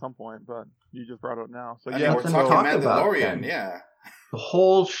up at some point, but you just brought it up now. So I yeah, mean, we're Nothing talking to talk about Mandalorian, then. yeah. The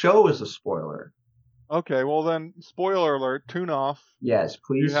whole show is a spoiler. okay. Well then, spoiler alert. Tune off. Yes,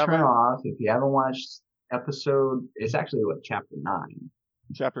 please You turn haven't? off if you haven't watched episode. It's actually what chapter 9,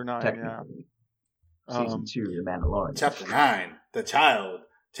 Chapter 9. technically. Yeah. Season 2, The Mandalorian. Chapter 9, the child.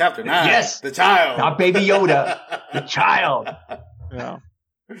 Chapter 9, Yes! the child. Not Baby Yoda, the child. Yeah.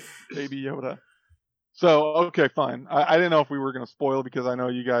 Baby Yoda. So okay, fine. I didn't know if we were gonna spoil because I know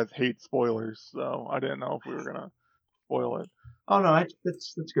you guys hate spoilers, so I didn't know if we were gonna spoil it. Oh no,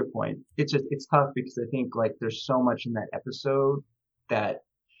 that's a good point. It's tough because I think like there's so much in that episode that.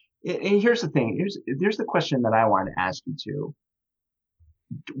 And here's the thing. There's the question that I wanted to ask you too.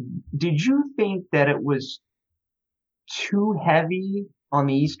 Did you think that it was too heavy on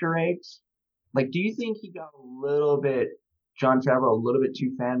the Easter eggs? Like, do you think he got a little bit, Jon Favreau, a little bit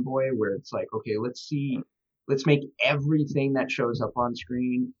too fanboy, where it's like, okay, let's make everything that shows up on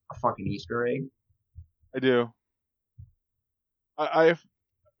screen a fucking Easter egg? I do. I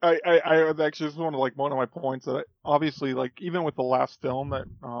was actually, this is one of my points that obviously, like, even with the last film that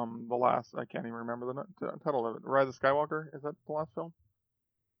I can't even remember the title of it. Rise of Skywalker, is that the last film?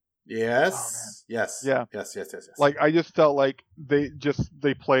 Yes. Yes. Yeah. Yes. Yes. Yes. Yes. Like I just felt like they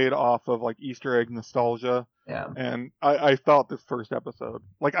played off of like Easter egg nostalgia, Yeah. and I felt this first episode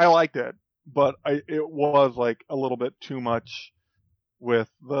like I liked it, but it was like a little bit too much with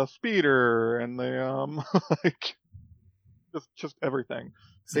the speeder and the like just everything.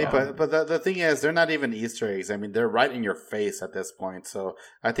 See, but the thing is, they're not even Easter eggs. I mean, they're right in your face at this point. So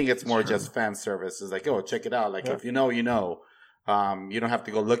I think it's more just fan service. It's like, oh, check it out. Like if you know, you know. You don't have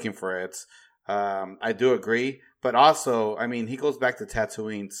to go looking for it. I do agree, but also, I mean, he goes back to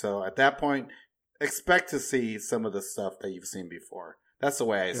Tatooine. So at that point, expect to see some of the stuff that you've seen before. That's the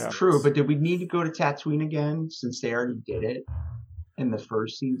way I see it. True, but did we need to go to Tatooine again since they already did it in the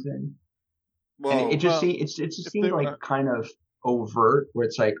first season? Well, and it just seemed like kind of overt, where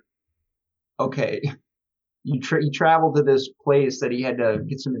it's like, okay, you travel to this place that he had to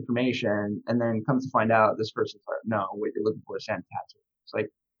get some information, and then comes to find out this person's like, no, what you're looking for is Santa Tatooine. It's like,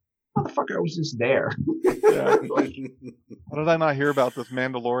 motherfucker, I was just there. Yeah. How did I not hear about this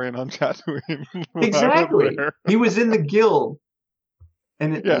Mandalorian on Tatooine? Exactly. He was in the guild.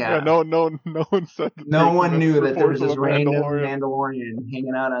 And no one said. No one knew that there was this random Mandalorian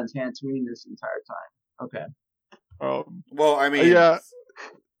hanging out on Tatooine this entire time. Okay. Well, I mean,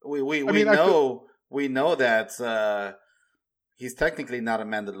 we know that he's technically not a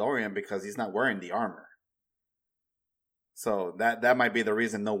Mandalorian because he's not wearing the armor. So that might be the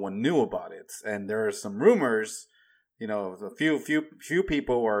reason no one knew about it. And there are some rumors, you know, a few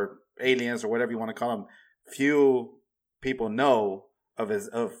people or aliens or whatever you want to call them, few people know of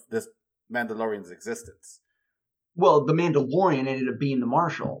this Mandalorian's existence. Well, the Mandalorian ended up being the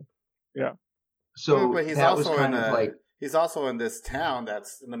Marshal. Yeah. So but he's that also was kind of like, he's also in this town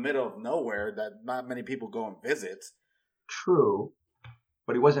that's in the middle of nowhere that not many people go and visit. True,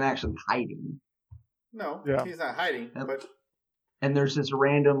 but he wasn't actually hiding. No, he's not hiding. And there's this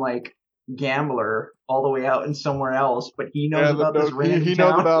random like gambler all the way out in somewhere else, but he knows about this random he town.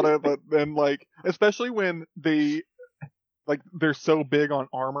 knows about it, but then like, especially when they're so big on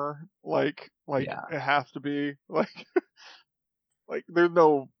armor, like it has to be like. Like there's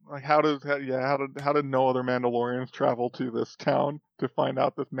no like how did no other Mandalorians travel to this town to find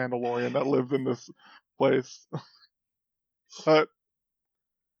out this Mandalorian that lives in this place? But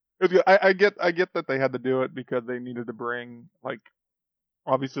I get that they had to do it because they needed to bring like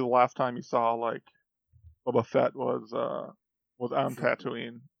obviously the last time you saw like Boba Fett was on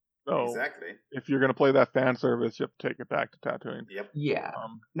Tatooine. So exactly. If you're gonna play that fan service, you have to take it back to Tatooine. Yep. Yeah.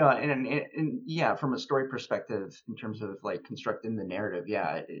 No, and yeah, from a story perspective, in terms of like constructing the narrative,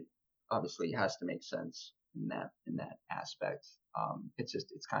 it obviously has to make sense in that aspect.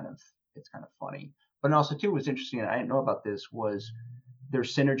 It's kind of funny, but also too, what's interesting, I didn't know about this, was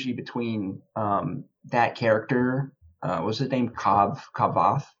there's synergy between that character. What's his name?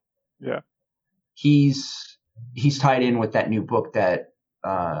 Kavath. Yeah. He's tied in with that new book that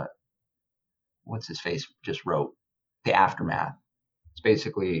what's his face just wrote, The Aftermath. It's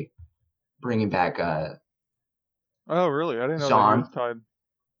basically bringing back oh really? I didn't know Zahn. that he was tied.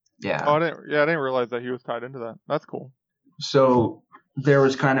 Yeah. Oh, I didn't realize that he was tied into that. That's cool. So there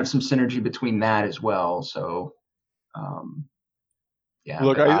was kind of some synergy between that as well. So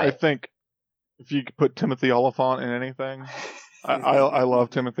Look, I think if you could put Timothy Oliphant in anything, I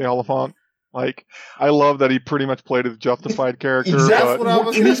love Timothy Oliphant. Like, I love that he pretty much played his Justified character. That's what I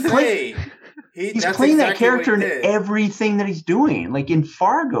was going to say. He's playing that character in everything that he's doing. Like in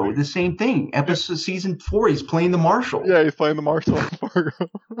Fargo, the same thing. Season 4, he's playing the Marshal. Yeah, he's playing the Marshal in Fargo.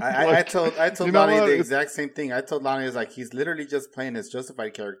 I told Lonnie the exact same thing. I told Lonnie, it's like he's literally just playing his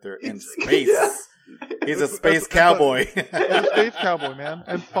Justified character in space. Yeah. He's a space cowboy. He's a space cowboy, man.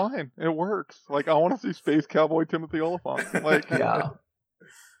 And fine. It works. Like, I want to see Space Cowboy Timothy Oliphant. Like,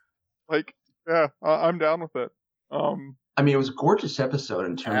 I'm down with it. I mean, it was a gorgeous episode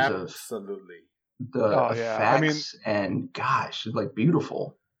in terms of the effects, and gosh, it's like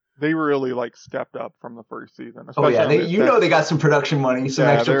beautiful. They really like stepped up from the first season. They got some production money,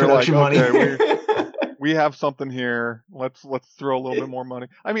 extra production money. We have something here. Let's throw a little bit more money.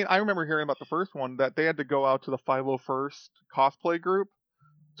 I mean, I remember hearing about the first one that they had to go out to the 501st cosplay group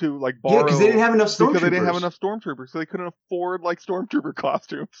to like borrow. Yeah, because they didn't have enough stormtroopers. Because they didn't have enough stormtroopers, so they couldn't afford like stormtrooper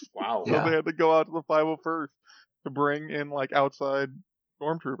costumes. Wow. So they had to go out to the 501st to bring in like outside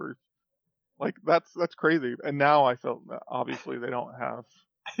stormtroopers. Like that's crazy. And now I feel that obviously they don't have.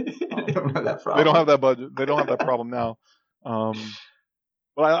 They don't have that problem. They don't have that budget. They don't have that problem now.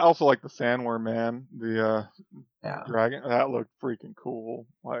 But I also like the Sandworm Man, the dragon. That looked freaking cool.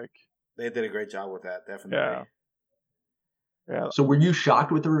 Like they did a great job with that, definitely. Yeah. So were you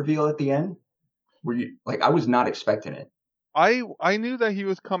shocked with the reveal at the end? Were you like, I was not expecting it. I knew that he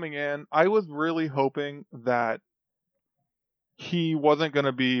was coming in. I was really hoping that he wasn't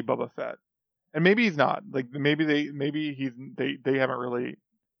gonna be Boba Fett, and maybe he's not. Like maybe they haven't really.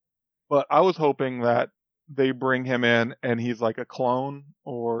 But I was hoping that they bring him in and he's like a clone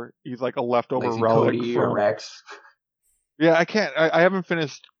or he's like a leftover Like relic Cody or from. Rex. Yeah, I can't. I haven't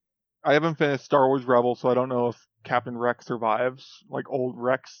finished. I haven't finished Star Wars Rebels, so I don't know if Captain Rex survives, like old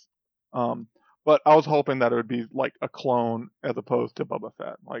Rex. Um, but I was hoping that it would be like a clone as opposed to Boba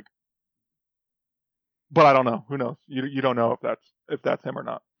Fett. Like, but I don't know. Who knows? You don't know if that's him or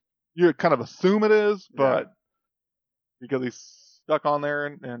not. You kind of assume it is, Yeah. but because he's stuck on there,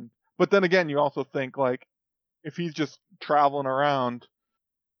 and but then again, you also think like if he's just traveling around,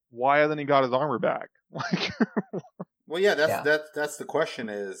 why hasn't he got his armor back? Like, Well, yeah, Yeah. that's the question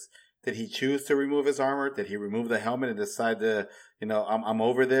is, did he choose to remove his armor? Did he remove the helmet and decide to, I'm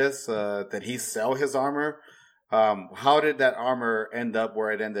over this? Did he sell his armor? How did that armor end up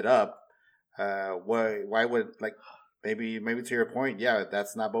where it ended up? Why would, like, maybe to your point, yeah,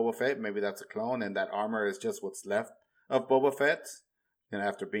 that's not Boba Fett. Maybe that's a clone, and that armor is just what's left of Boba Fett,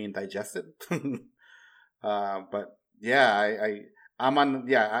 after being digested. But yeah, I'm on.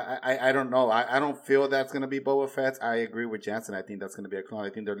 Yeah, I don't know. I don't feel that's gonna be Boba Fett. I agree with Jansen. I think that's gonna be a clone. I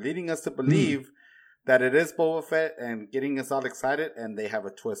think they're leading us to believe that it is Boba Fett and getting us all excited, and they have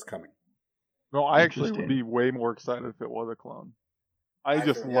a twist coming. no, I actually would Interesting. be way more excited if it was a clone. I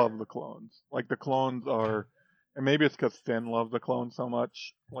just Yeah. love the clones. Like the clones are, and maybe it's because Finn loves the clones so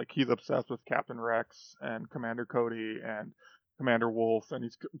much. Like he's obsessed with Captain Rex and Commander Cody and Commander Wolf, and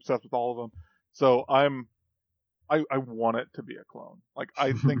he's obsessed with all of them. So I want it to be a clone. Like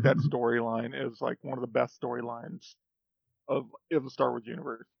I think that storyline is like one of the best storylines of the Star Wars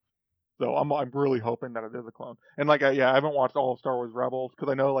universe. So I'm really hoping that it is a clone. And like I haven't watched all of Star Wars Rebels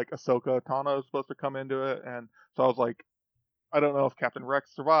because I know like Ahsoka Tano is supposed to come into it, and so I was like, I don't know if Captain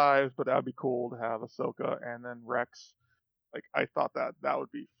Rex survives, but that'd be cool to have Ahsoka and then Rex. Like I thought that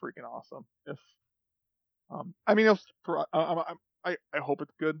would be freaking awesome. If I mean, I hope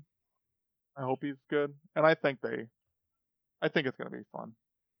it's good. I hope he's good, and I think it's gonna be fun.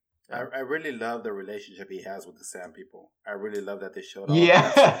 I really love the relationship he has with the Sand People. I really love that they showed off.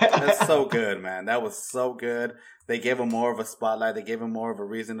 Yeah. That's so good, man. That was so good. They gave him more of a spotlight. They gave him more of a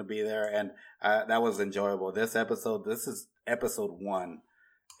reason to be there, and that was enjoyable. This is episode 1,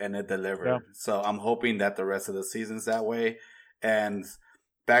 and it delivered. Yeah. So I'm hoping that the rest of the season's that way. And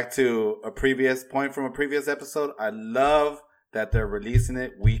back to a previous point from a previous episode, I love that they're releasing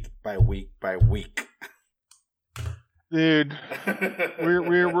it week by week by week. Dude,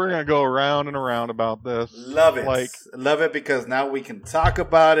 we're gonna go around and around about this. Love it. Like, love it because now we can talk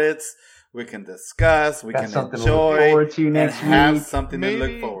about it. We can discuss. We Got can something to look enjoy forward to and next have week. something to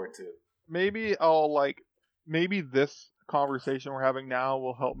look forward to. maybe this conversation we're having now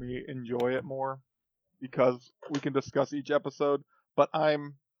will help me enjoy it more because we can discuss each episode. But I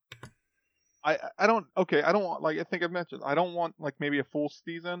don't want, like I think I've mentioned, I don't want like maybe a full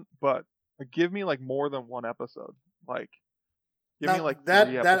season, but like, give me like more than one episode. Like give me Now, like that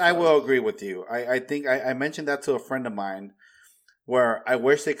 3 that I will episodes. agree with you. I think I mentioned that to a friend of mine where I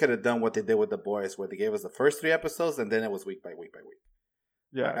wish they could have done what they did with The Boys, where they gave us the first 3 episodes and then it was week by week by week.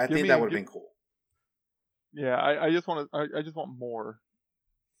 Yeah, I think that would have been cool. Yeah, I just want to. I just want more,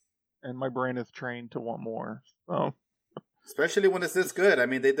 and my brain is trained to want more. So, Especially when it's this good. I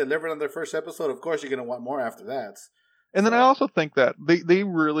mean, they delivered on their first episode. Of course, you're going to want more after that. and then I also think that they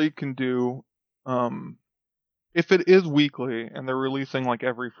really can do, if it is weekly and they're releasing like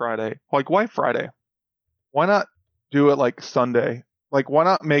every Friday, like why Friday? Why not do it like Sunday? Like why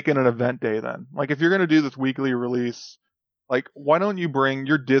not make it an event day then? Like if you're gonna do this weekly release, like why don't you bring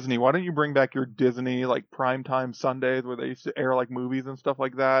your Disney? Why don't you bring back your Disney like primetime Sundays where they used to air like movies and stuff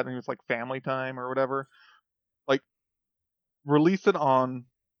like that, and it's like family time or whatever? Like release it on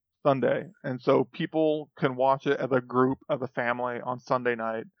Sunday, and so people can watch it as a group, as a family on Sunday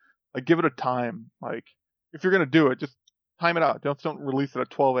night. Like give it a time. Like if you're gonna do it, just time it out. Don't release it at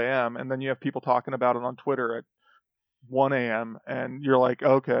 12 a.m. and then you have people talking about it on Twitter at 1 a.m. and you're like,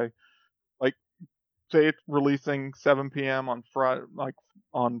 okay, like say it's releasing 7 p.m. on Friday, like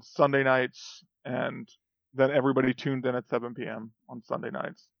on Sunday nights, and then everybody tunes in at 7 p.m. on Sunday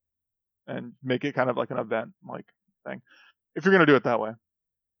nights, and make it kind of like an event like thing. If you're gonna do it that way,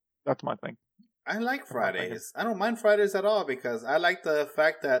 that's my thing. I like Fridays. I don't mind Fridays at all because I like the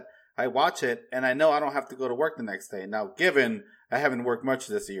fact that I watch it and I know I don't have to go to work the next day. Now, given I haven't worked much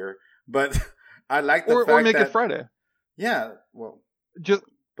this year, but I like the fact Or make that, it Friday. Yeah, well, Just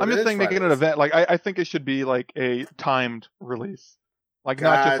but I'm it just is saying, make it an Fridays. event. Like I think it should be like a timed release. Like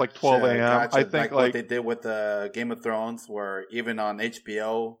not just like 12 Gotcha, a.m. I gotcha. think Like what like they did with Game of Thrones, where even on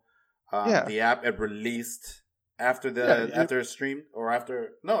HBO, yeah, the app it released after yeah, after it streamed or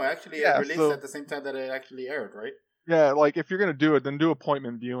after. No, actually, it yeah. released at So the same time that it actually aired, right? yeah, like if you're gonna do it, then do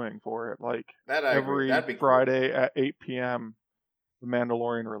appointment viewing for it. Like That I agree. every That'd be cool. Friday at 8 p.m. the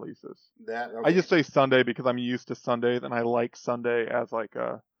Mandalorian releases. That I okay. just say Sunday because I'm used to Sundays and I like Sunday as like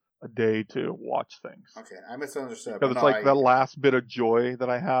a day to watch things. Okay, I misunderstood, Because but it's no, like I the last bit of joy that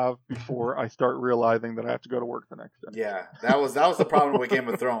I have before I start realizing that I have to go to work the next day. yeah, that was the problem with Game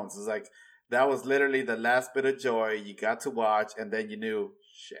of Thrones. It's like that was literally the last bit of joy you got to watch, and then you knew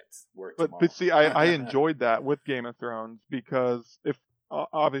shit work But tomorrow. see, I enjoyed that with Game of Thrones because if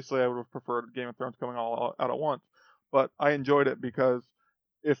obviously I would have preferred Game of Thrones coming all out at once, but I enjoyed it because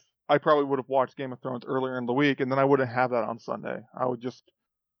if I probably would have watched Game of Thrones earlier in the week and then I wouldn't have that on Sunday. I would just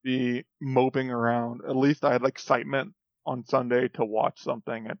be moping around. At least I had excitement on Sunday to watch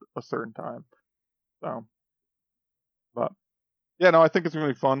something at a certain time. So, but yeah, no, I think it's gonna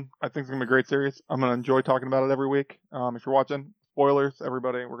be fun. I think it's gonna be a great series. I'm gonna enjoy talking about it every week. If you're watching, spoilers,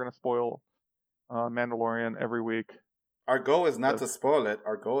 everybody, we're gonna spoil Mandalorian every week. Our goal is not to That's, spoil it.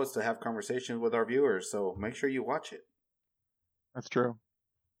 Our goal is to have conversations with our viewers. So make sure you watch it. that's true.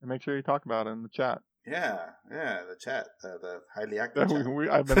 And make sure you talk about it in the chat. Yeah, the chat, the highly active chat.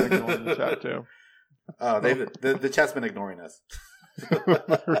 I've been ignoring the chat too. Oh, the chat's been ignoring us.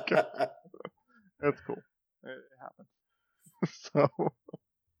 Okay. That's cool. It happens. So,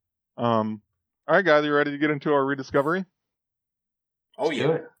 all right, guys, you ready to get into our rediscovery? Oh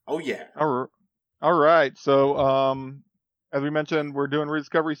yeah, oh yeah. All right. So, as we mentioned, we're doing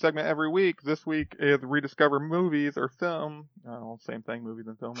rediscovery segment every week. This week is rediscover movies or film. Oh, same thing, movies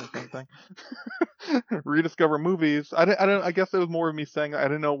and film, the same thing. Rediscover movies. I guess it was more of me saying I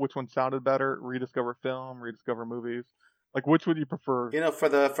didn't know which one sounded better. Rediscover film, rediscover movies. Like, which would you prefer? You know, for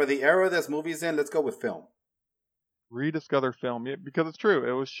the era this movie's in, let's go with film. Rediscover film, yeah, because it's true.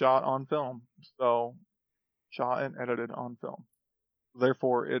 It was shot on film, so shot and edited on film.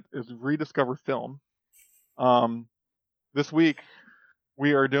 Therefore, it is rediscover film. This week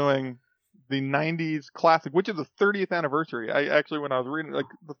we are doing the 90s classic, which is the 30th anniversary. I actually, when I was reading, like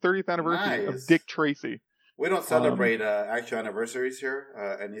the 30th anniversary of Dick Tracy. We don't celebrate actual anniversaries here.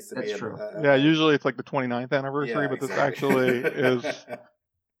 It needs to That's be true. Yeah, usually it's like the 29th anniversary, but this actually is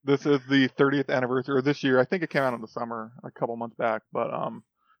this is the 30th anniversary. Or this year, I think it came out in the summer, a couple months back. But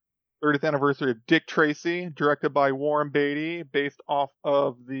 30th anniversary of Dick Tracy, directed by Warren Beatty, based off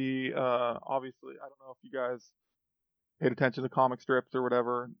of the obviously, I don't know if you guys paid attention to comic strips or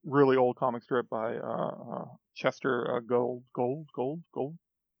whatever. Really old comic strip by Chester Gold.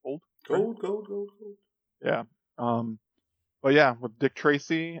 Yeah. But yeah, with Dick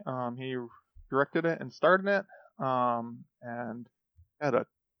Tracy, he directed it and starred in it, and had a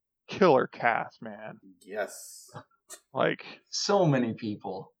killer cast, man. Yes. Like so many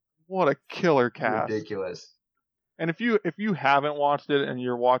people. What a killer cast! Ridiculous. And if you haven't watched it and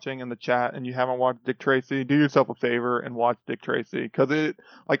you're watching in the chat and you haven't watched Dick Tracy, do yourself a favor and watch Dick Tracy, because it,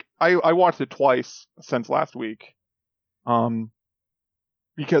 like, I watched it twice since last week,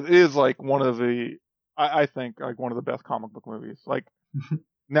 because it is like one of the I think like one of the best comic book movies. Like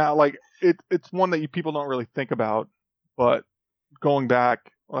now, like it's one that people don't really think about, but going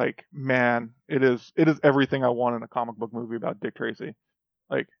back, like, man, it is everything I want in a comic book movie about Dick Tracy.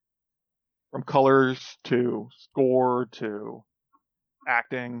 Like, from colors to score to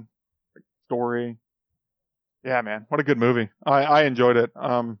acting, story. Yeah, man, what a good movie. I enjoyed it.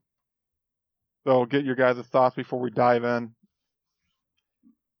 So get your guys' thoughts before we dive in.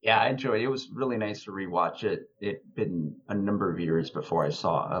 Yeah, I enjoyed it. It was really nice to rewatch it. It'd been a number of years before I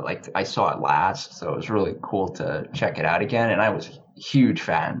saw it last, so it was really cool to check it out again. And I was a huge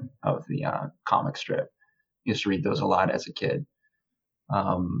fan of the comic strip. Used to read those a lot as a kid.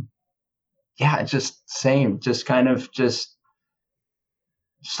 Yeah, it's just same, just kind of just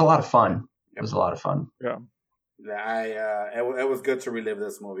a lot of fun. It was a lot of fun. Yeah. It was good to relive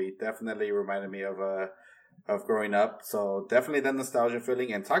this movie. Definitely reminded me of growing up. So definitely that nostalgia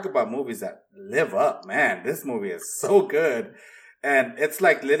feeling. And talk about movies that live up, man. This movie is so good. And it's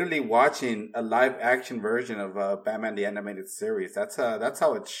like literally watching a live action version of Batman the Animated Series. That's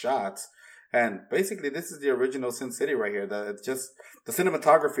how it's shot. And basically this is the original Sin City right here. The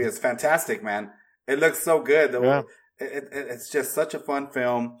cinematography is fantastic, man. It looks so good. Yeah. It's just such a fun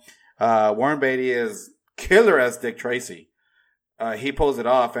film. Warren Beatty is killer as Dick Tracy. He pulls it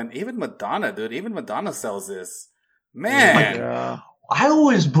off, and even Madonna, dude. Even Madonna sells this. Man, yeah. I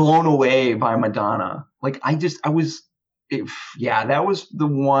was blown away by Madonna. Like, that was the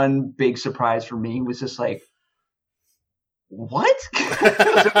one big surprise for me. Was just like, What?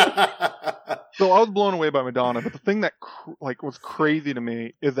 So I was blown away by Madonna, but the thing that was crazy to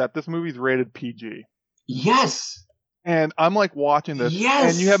me is that this movie's rated PG. Yes. And I'm like watching this,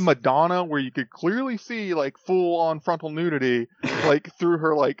 Yes. and you have Madonna where you could clearly see like full on frontal nudity, like through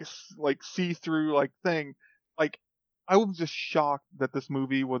her like see through like thing. Like I was just shocked that this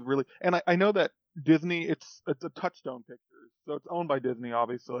movie was really. And I know that Disney, it's a Touchstone Pictures, so it's owned by Disney,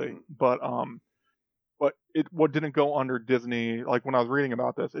 obviously, but it didn't go under Disney. Like when I was reading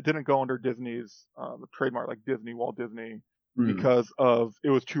about this, it didn't go under Disney's the trademark, like Disney, Walt Disney, because of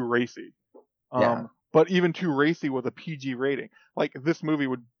it was too racy. Yeah. But even too racy was a PG rating. Like this movie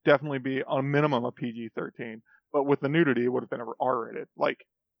would definitely be a minimum of PG-13, but with the nudity, it would have been R-rated. Like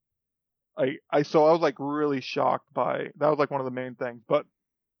so I was like really shocked by that. Was like one of the main things. But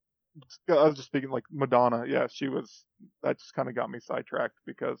I was just speaking like Madonna. Yeah, she was. That just kind of got me sidetracked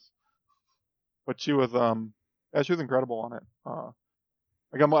but she was she was incredible on it.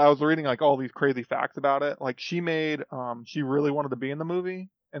 Like I was reading like all these crazy facts about it. Like she made she really wanted to be in the movie,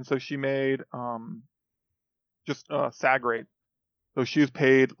 and so she made just SAG rate. So she was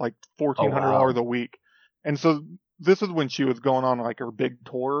paid like $1,400 a week, and so this is when she was going on like her big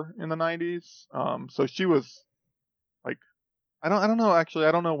tour in the '90s. So she was like, I don't know actually.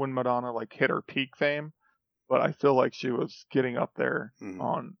 I don't know when Madonna like hit her peak fame, but I feel like she was getting up there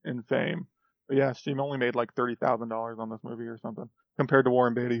in fame. But yeah, she only made like $30,000 on this movie or something, compared to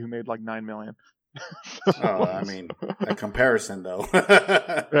Warren Beatty who made like $9 million. I mean, a comparison though.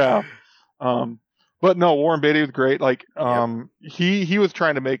 Yeah. But no, Warren Beatty was great. Like, he was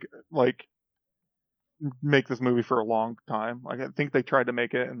trying to make this movie for a long time. Like, I think they tried to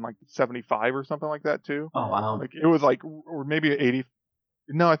make it in like 75 or something like that too. Oh wow. Like it was like, or maybe 80.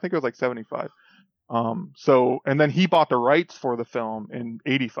 No, I think it was like 75. So, and then he bought the rights for the film in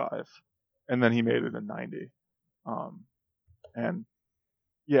 85, and then he made it in 90. And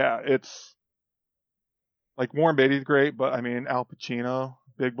yeah, it's like Warren Beatty's great, but I mean Al Pacino,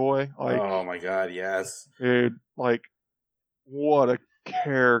 big boy, like, oh my god, yes, dude, like what a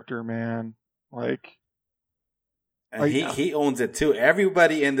character, man. Like, and he owns it too.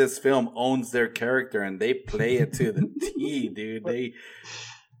 Everybody in this film owns their character, and they play it to the T, dude.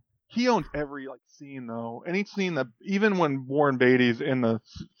 He owns every like scene though, any scene that even when Warren Beatty's in the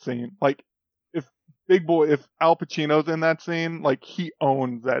scene, like if Al Pacino's in that scene, like he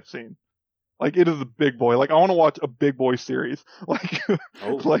owns that scene. Like it is a Big Boy. Like I want to watch a Big Boy series. Like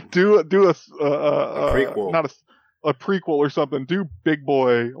like do a prequel, not a prequel or something. Do Big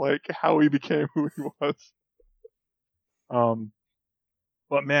Boy, like how he became who he was.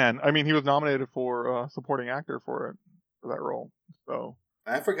 But man, I mean, he was nominated for supporting actor for that role. So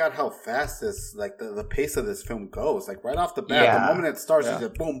I forgot how fast this, like the pace of this film goes. Like right off the bat, the moment it starts, it's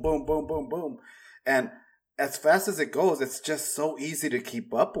just boom, boom, boom, boom, boom, and as fast as it goes, it's just so easy to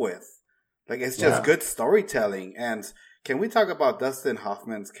keep up with. Like it's just good storytelling. And can we talk about Dustin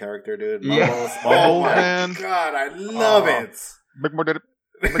Hoffman's character, dude? Yeah. Oh my god, I love it.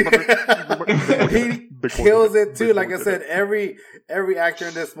 He kills it too. Like I said, every actor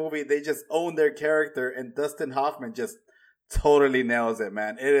in this movie, they just own their character, and Dustin Hoffman just totally nails it,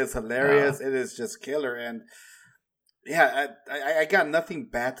 man. It is hilarious. It is just killer. And yeah, I got nothing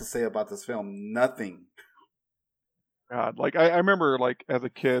bad to say about this film. Nothing. God, like I remember like as a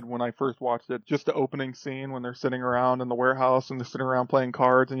kid when I first watched it, just the opening scene when they're sitting around in the warehouse and they're sitting around playing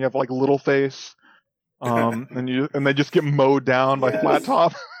cards, and you have like Littleface, and they just get mowed down by Flat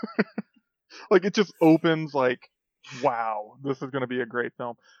Top. Like it just opens like, wow, this is gonna be a great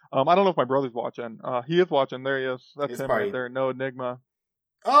film. I don't know if my brother's watching. He is watching. There he is. That's him right there. No Enigma.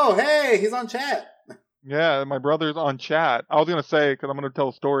 Oh, hey, he's on chat. Yeah, my brother's on chat. I was going to say, because I'm going to tell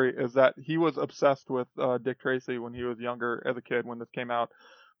a story, is that he was obsessed with Dick Tracy when he was younger as a kid when this came out.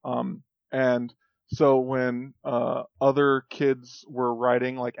 And so when other kids were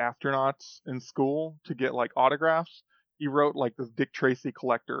writing like astronauts in school to get like autographs, he wrote like this Dick Tracy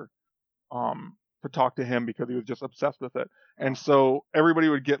collector to talk to him because he was just obsessed with it. And so everybody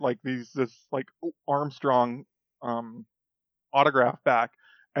would get like this like Armstrong autograph back.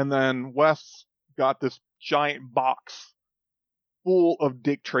 And then Wes got this giant box full of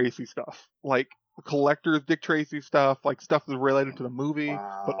Dick Tracy stuff, like collector's Dick Tracy stuff, like stuff that's related to the movie,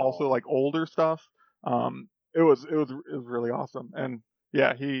 but also like older stuff. It was really awesome, and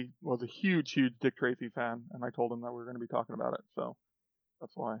yeah, he was a huge Dick Tracy fan, and I told him that we were going to be talking about it, so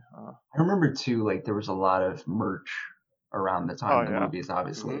that's why. I remember too, like there was a lot of merch around the time of the movies,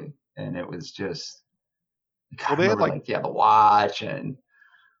 obviously, and it was just. Well, they had like the watch and.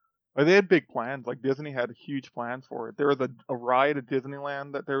 They had big plans. Like Disney had huge plans for it. There was a ride at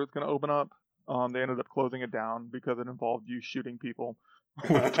Disneyland that they was going to open up They ended up closing it down because it involved you shooting people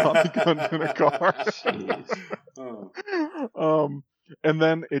with Tommy guns in a car. Jeez. Oh. And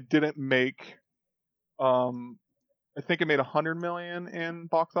then it didn't make. I think it made 100 million in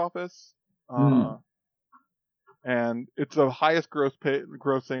box office. Hmm. And it's the highest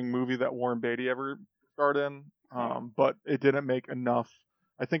grossing movie that Warren Beatty ever starred in. But it didn't make enough.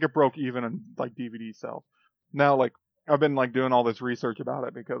 I think it broke even in like DVD sales. Now, like I've been like doing all this research about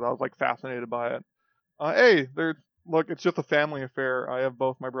it because I was like fascinated by it. Hey, look, it's just a family affair. I have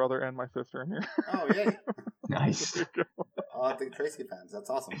both my brother and my sister in here. Oh, yay. Nice. There you go. Oh, Dick Tracy fans. That's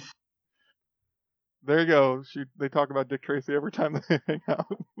awesome. There you go. They talk about Dick Tracy every time they hang out.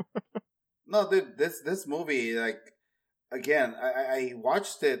 No, dude, this movie, like, again, I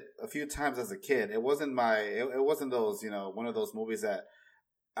watched it a few times as a kid. It wasn't it wasn't those, one of those movies that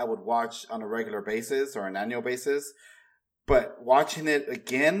I would watch on a regular basis or an annual basis. But watching it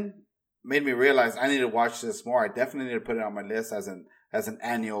again made me realize I need to watch this more. I definitely need to put it on my list as an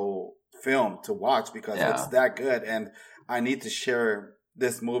annual film to watch because it's that good, and I need to share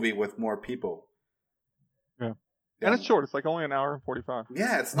this movie with more people. Yeah. And it's short. It's like only an hour and 45.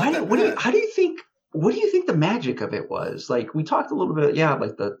 Yeah, it's not that bad. What do you think the magic of it was? Like we talked a little bit,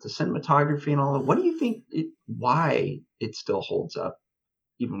 like the cinematography and all that. What do you think why it still holds up,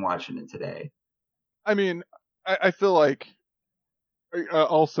 even watching it today? I mean, I feel like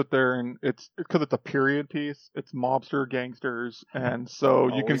I'll sit there and it's because it's a period piece. It's mobster gangsters, and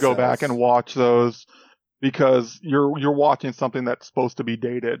so you can go back and watch those because you're watching something that's supposed to be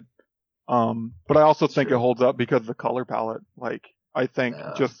dated. But I also think it holds up because of the color palette. Like I think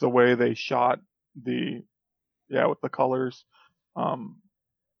just the way they shot with the colors.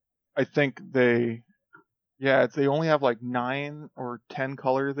 I think they only have like 9 or 10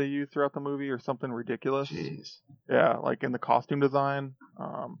 colors they use throughout the movie or something ridiculous. Jeez. Yeah, like in the costume design.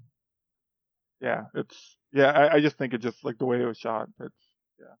 I just think it just like the way it was shot.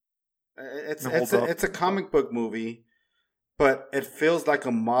 It's a comic book movie, but it feels like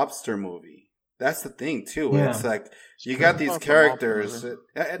a mobster movie. That's the thing too. Yeah. It's like you got these characters.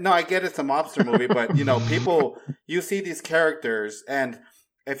 No, I get it's a mobster movie, but you see these characters, and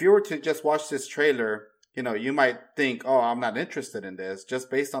if you were to just watch this trailer, you might think, "Oh, I'm not interested in this,"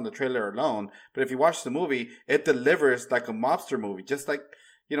 just based on the trailer alone. But if you watch the movie, it delivers like a mobster movie, just like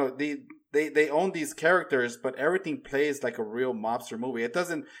they own these characters, but everything plays like a real mobster movie. It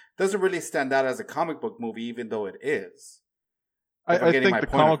doesn't really stand out as a comic book movie, even though it is. I think the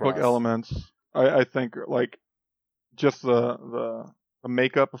comic book elements. I think like just the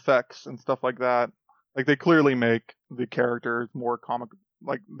makeup effects and stuff like that. Like they clearly make the characters more comic.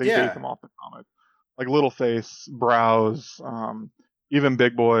 Like they base them off the comic. Like Littleface, brows, even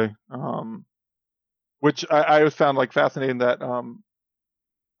Big Boy. Which I always found like fascinating that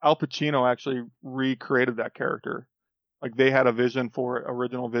Al Pacino actually recreated that character. Like they had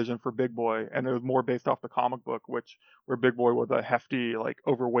original vision for Big Boy, and it was more based off the comic book, where Big Boy was a hefty, like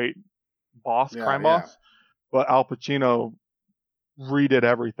overweight crime boss. But Al Pacino redid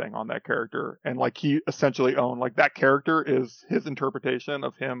everything on that character, and like he essentially owned like that character is his interpretation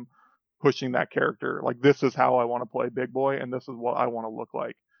of him pushing that character. Like this is how I want to play Big Boy, and this is what I want to look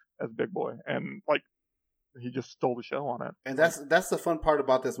like as Big Boy, and like he just stole the show on it. And that's the fun part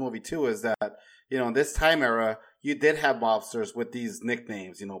about this movie too, is that in this time era you did have mobsters with these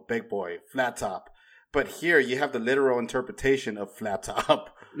nicknames, Big Boy, Flat Top, but here you have the literal interpretation of Flat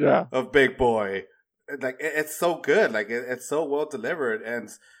Top, of Big Boy. Like it's so good, like it's so well delivered, and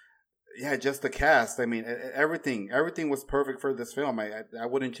just the cast. I mean, everything was perfect for this film. I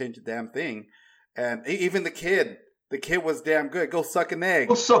wouldn't change a damn thing, and even the kid. The kid was damn good. Go suck an egg.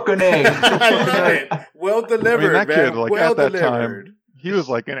 Go suck an egg. I love it. Well delivered, that man. Kid, like well at that delivered. Time, he was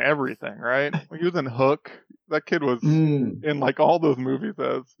like in everything, right? He was in Hook. That kid was in like all those movies.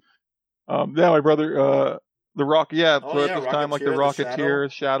 My brother, The Rock. Yeah, this time, like the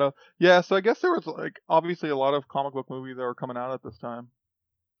Rocketeer, Shadow. Yeah, so I guess there was like obviously a lot of comic book movies that were coming out at this time.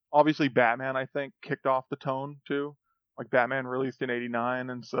 Obviously, Batman, I think, kicked off the tone too. Like Batman released in '89,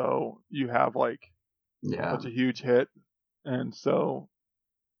 and so you have like. Such a huge hit, and so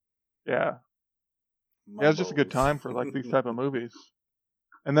it was just a good time for like these type of movies.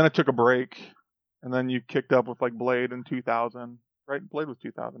 And then it took a break, and then you kicked up with like Blade in 2000, right? Blade was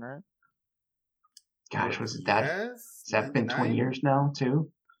 2000, right? Gosh, was it that? Has that been 20 years now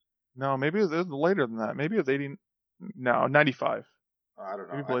too? No, maybe it was later than that. Maybe it was 80. No, 95. I don't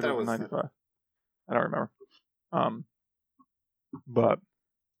know. Maybe Blade was 95. I don't remember. But.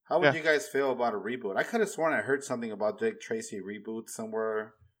 How would you guys feel about a reboot? I could have sworn I heard something about Dick Tracy reboot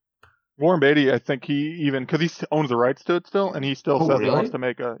somewhere. Warren Beatty, I think he even, because he owns the rights to it still, and he still Oh, says he wants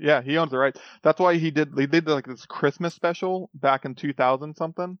really? to make he owns the rights. That's why they did like this Christmas special back in 2000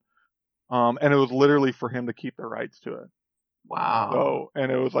 something. And it was literally for him to keep the rights to it. Wow. So,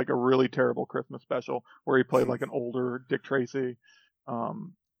 and it was like a really terrible Christmas special where he played like an older Dick Tracy.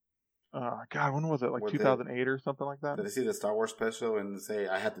 Um, God, when was it? Like 2008 or something like that? Did they see the Star Wars special and say,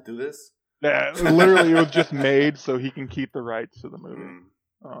 I had to do this? Yeah, literally, it was just made so he can keep the rights to the movie.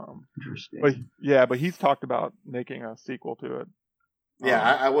 Interesting. But he's talked about making a sequel to it. Yeah,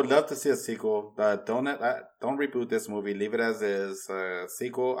 I would love to see a sequel. Don't reboot this movie. Leave it as is.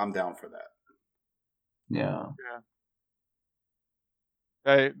 Sequel, I'm down for that. Yeah.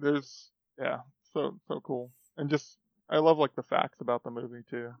 Hey, so cool, and just I love like the facts about the movie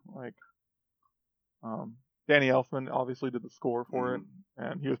too. Like, Danny Elfman obviously did the score for it,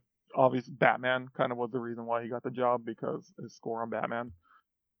 and he was obviously Batman kind of was the reason why he got the job because his score on Batman.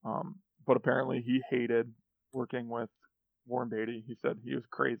 But apparently he hated working with Warren Beatty. He said he was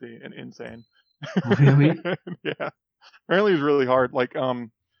crazy and insane. Really? Yeah. Apparently it was really hard. Like,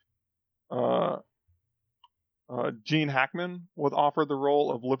 Gene Hackman was offered the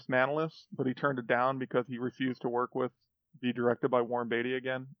role of Lips Manalus, but he turned it down because he refused to be directed by Warren Beatty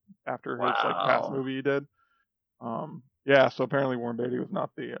again after his like past Wow. movie he did. Yeah. So apparently Warren Beatty was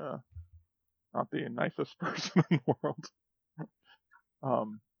not the nicest person in the world.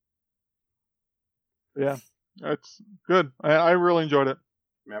 Yeah, it's good. I really enjoyed it.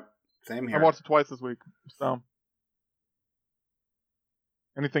 Yep, same here. I watched it twice this week. So,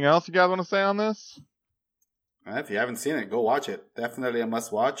 anything else you guys want to say on this? If you haven't seen it, go watch it. Definitely a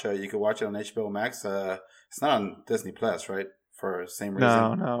must watch. You can watch it on HBO Max. It's not on Disney Plus, right? For the same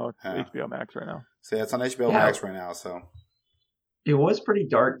reason. No, it's HBO Max right now. So yeah, it's on HBO Max right now. So it was pretty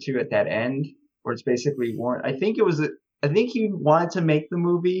dark too at that end, where it's basically Warren. I think he wanted to make the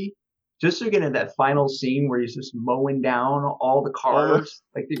movie just to get into that final scene where he's just mowing down all the cars,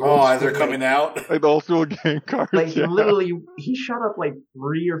 like the old as they're coming out, like the old school gang cars. Like literally, he shot up like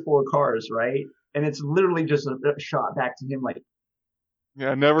 3 or 4 cars, right? And it's literally just a shot back to him, like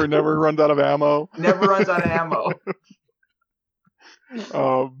never runs out of ammo. Never runs out of ammo.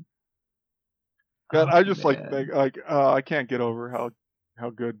 God, I just I can't get over how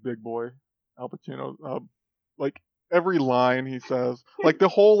good Big Boy Al Pacino, like every line he says, like the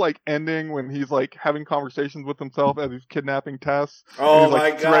whole like ending when he's like having conversations with himself as he's kidnapping Tess. Oh he's,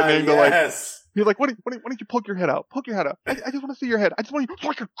 like, my God! Yes. He's like, why don't you poke your head out? Poke your head out. I just want to see your head. I just want you so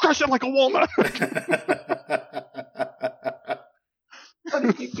I can crush it like a walnut.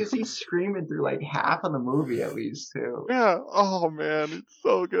 Because he's screaming through like half of the movie at least too. Yeah. Oh man, it's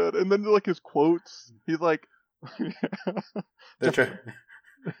so good. And then like his quotes, he's like, They're trying.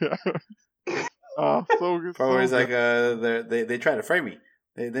 So good. Always like they try to frame me.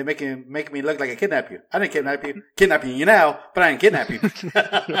 They make me look like I kidnap you. I didn't kidnap you. Kidnapping you now, but I didn't kidnap you.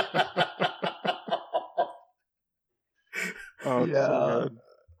 Oh, it's so good.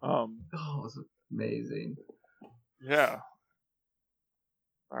 It was amazing. Yeah.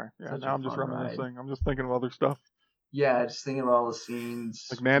 Sorry. Yeah. Now I'm just reminiscing. I'm just thinking of other stuff. Yeah, just thinking of all the scenes.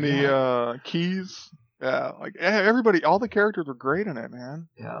 Like Mandy Keys. Yeah, like everybody, all the characters were great in it, man.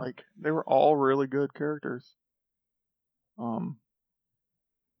 Yeah. Like they were all really good characters. Yeah.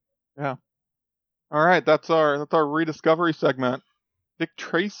 All right, that's our rediscovery segment. Dick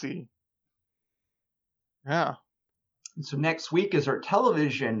Tracy. Yeah. And so next week is our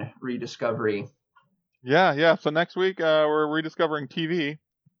television rediscovery. Yeah. So next week we're rediscovering TV.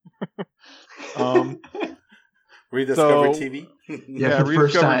 Rediscover TV. Yeah,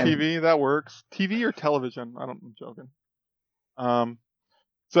 rediscover TV. That works. TV or television? I'm joking.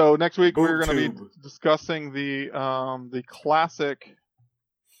 So next week we're going to be discussing the classic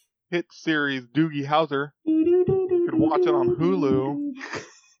hit series Doogie Howser. You can watch it on Hulu.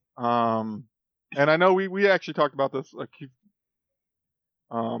 And I know we actually talked about this.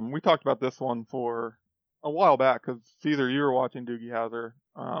 We talked about this one for a while back because Caesar, you were watching Doogie Howser.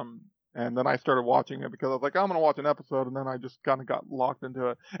 And then I started watching it because I was like, I'm going to watch an episode. And then I just kind of got locked into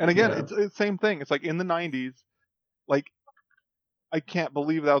it. And again, it's the same thing. It's like in the 90s, like, I can't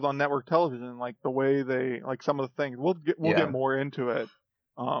believe that was on network television. Like the way they, like some of the things, we'll get more into it,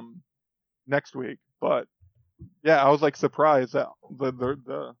 next week. But yeah, I was like surprised that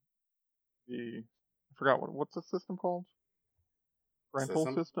the I forgot what's the system called?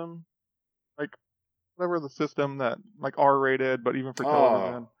 Rental system? Like, whatever the system that, like R-rated, but even for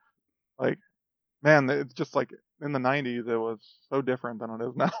television. Like, man, it's just like in the 90s, it was so different than it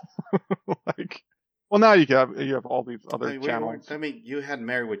is now. Like, well, now you have all these other channels. I mean, you had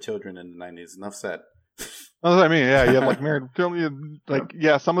Married with Children in the 90s. Enough said. That's what I mean. Yeah, you have like married film. Like,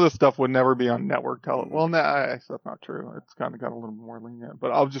 yeah, some of the stuff would never be on network television. Well, that's not true. It's kind of got a little more lenient.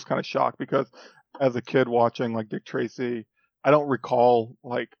 But I was just kind of shocked because as a kid watching like Dick Tracy, I don't recall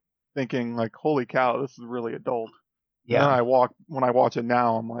like thinking like, "Holy cow, this is really adult." And then Yeah. when I watch it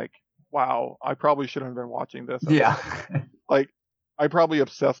now, I'm like, "Wow, I probably shouldn't have been watching this." Yeah. Like, I probably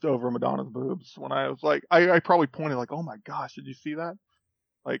obsessed over Madonna's boobs when I was like, I probably pointed like, "Oh my gosh, did you see that?"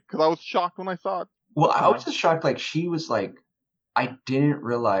 Like, because I was shocked when I saw it. Well, I was just shocked. Like, she was like, I didn't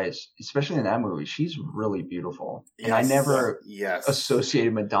realize, especially in that movie, she's really beautiful. And I never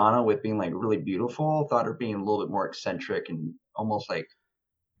associated Madonna with being like really beautiful. Thought her being a little bit more eccentric and almost like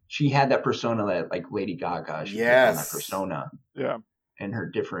she had that persona that like Lady Gaga. She took on that persona. Yeah. And her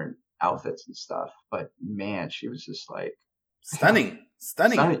different outfits and stuff. But man, she was just like stunning.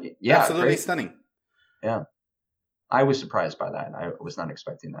 Yeah, absolutely great. Stunning. Yeah. I was surprised by that. I was not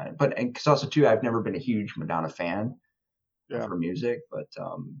expecting that. But because also too, I've never been a huge Madonna fan of her music, but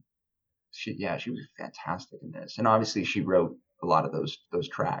she was fantastic in this. And obviously she wrote a lot of those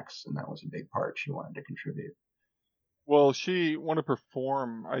tracks, and that was a big part she wanted to contribute. Well, she wanted to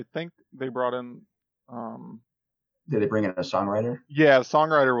perform. I think they brought in. Did they bring in a songwriter? Yeah, the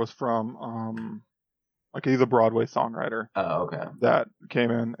songwriter was from like he's a Broadway songwriter. Oh, okay. That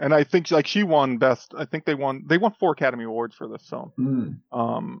came in, and I think like she won best. I think they won 4 Academy Awards for this film.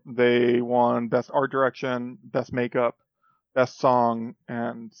 They won best art direction, best makeup, best song,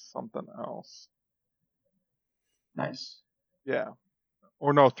 and something else. Nice. Yeah,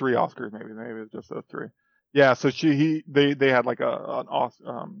 or no, 3 Oscars maybe. Maybe it's just those 3. Yeah, so they had like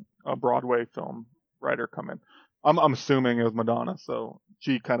a Broadway film writer come in. I'm assuming it was Madonna, so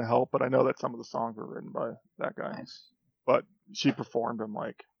she kind of helped, but I know that some of the songs were written by that guy. Nice. But she performed them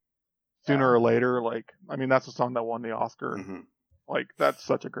like sooner or later. Like, I mean, that's the song that won the Oscar. Mm-hmm. Like, that's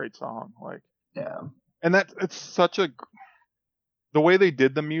such a great song. Like, yeah, and it's such the way they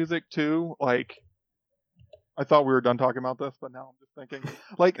did the music too. Like, I thought we were done talking about this, but now I'm just thinking,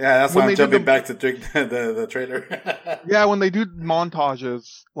 like, yeah, that's why I'm jumping back to the trailer. Yeah, when they do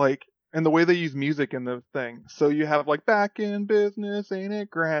montages, like, and the way they use music in the thing. So you have like back in business, ain't it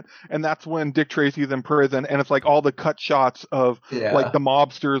grand? And that's when Dick Tracy's in prison, and it's like all the cut shots of like the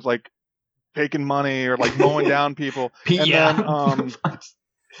mobsters like taking money or like mowing down people. And then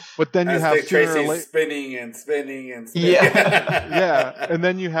but then you have Dick Tracy's spinning and spinning and spinning. Yeah. And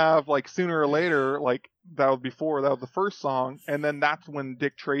then you have like sooner or later, like that was the first song, and then that's when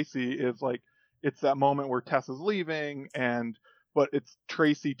Dick Tracy is like, it's that moment where Tessa's leaving, but it's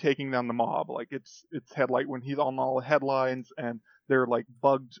Tracy taking down the mob. Like it's headlight when he's on all the headlines, and they're like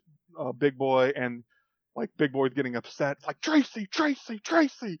bugged Big Boy, and like Big Boy's getting upset. It's like Tracy.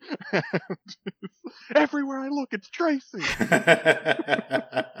 Everywhere I look, it's Tracy.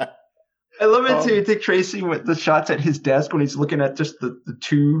 I love it too. Dick Tracy with the shots at his desk when he's looking at just the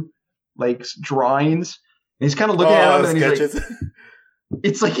 2 like drawings. And he's kind of looking at them, and sketches. He's like,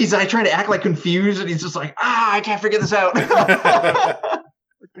 it's like he's trying to act like confused, and he's just like, I can't figure this out.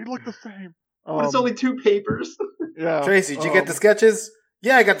 They look the same. But it's only 2 papers. Yeah. Tracy, did you get the sketches?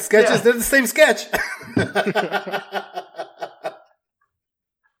 Yeah, I got the sketches. Yeah. They're the same sketch.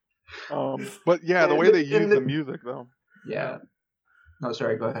 But yeah, the way they use the music, though. Yeah. No,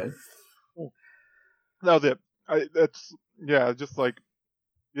 sorry. Go ahead. That was it. Just like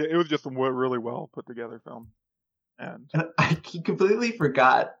it was just a really well put together film. And he completely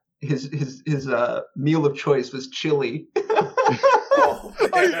forgot his meal of choice was chili. When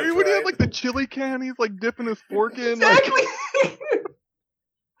he had like the chili can, he's like dipping his fork in. Exactly. Like,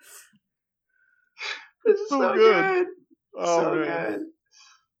 this is so good. So good.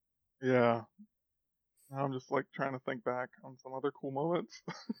 Yeah. I'm just like trying to think back on some other cool moments.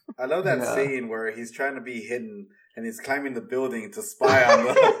 I love that scene where he's trying to be hidden and he's climbing the building to spy on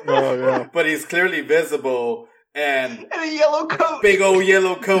them. But he's clearly visible and a yellow coat. Big old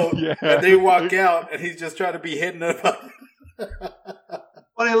yellow coat. Yeah. And they walk out and he's just trying to be hidden. But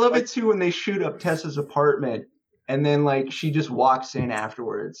I love it too when they shoot up Tessa's apartment and then like she just walks in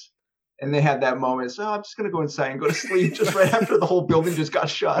afterwards. And they have that moment. So I'm just going to go inside and go to sleep just right after the whole building just got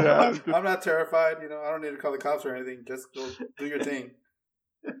shot up. I'm not terrified. I don't need to call the cops or anything. Just go do your thing.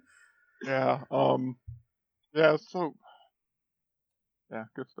 Yeah. So. Yeah.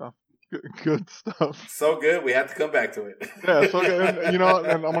 Good stuff. Good stuff. So good. We have to come back to it. Yeah. So good. And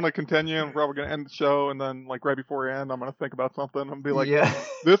I'm going to continue, and we're probably going to end the show. And then, like, right before we end, I'm going to think about something and be like,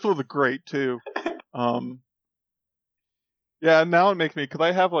 this was great, too. Yeah, now it makes me, because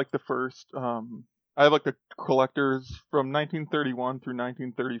I have like the first, I have like the collectors from 1931 through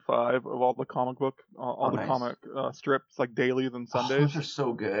 1935 of all the comic book, all the comic strips, like dailies and Sundays. Those are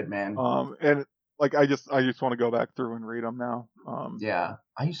so good, man. And like I just want to go back through and read them now. Yeah,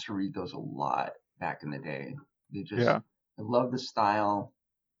 I used to read those a lot back in the day. Yeah. I love the style.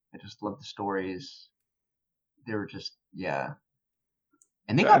 I just love the stories. They were just, yeah.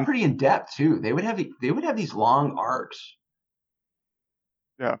 And they Yeah, got pretty in depth too. They would have these long arcs.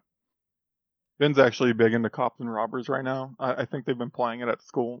 yeah. Ben's actually big into cops and robbers right now. I think they've been playing it at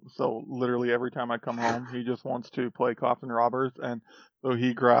school. So literally every time I come home, he just wants to play cops and robbers. And so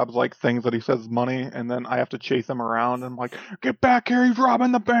he grabs like things that he says is money, and then I have to chase him around. And I'm like, get back here, he's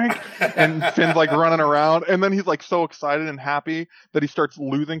robbing the bank. And Finn's like running around. And then he's like so excited and happy that he starts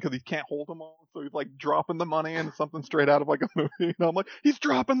losing because he can't hold them all. So he's like dropping the money into something straight out of like a movie. And I'm like, he's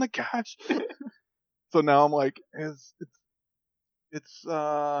dropping the cash. So now I'm like, it's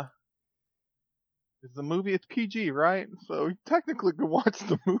is the movie, it's PG, right? So you technically can watch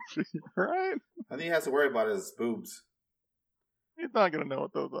the movie, right? I think he has to worry about his boobs. He's not gonna know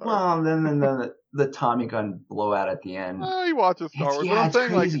what those are. Well, then the Tommy gun blowout at the end. He watches Star Wars. But I'm It's saying,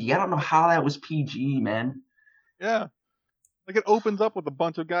 crazy. like, I don't know how that was PG, man. yeah, like it opens up with a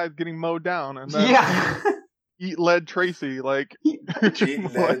bunch of guys getting mowed down, and then Yeah. eat lead Tracy, like, Eat like,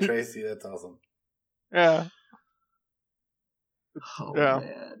 that, Tracy. That's awesome. yeah, Oh yeah.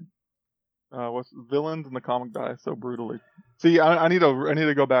 man. What's villains in the comic die so brutally? See, I need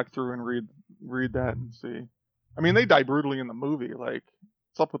to go back through and read that and see. I mean, they die brutally in the movie. Like,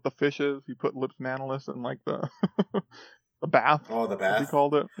 what's up with the fishes? He put Lips Manalus in like the the bath. Oh, the As bath. he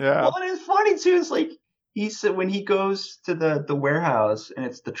called it. Yeah. Well, and it's funny too. It's like he said when he goes to the warehouse and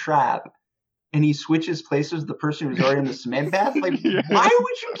it's the trap, and he switches places with the person who's already in the cement bath. Like, Yeah. why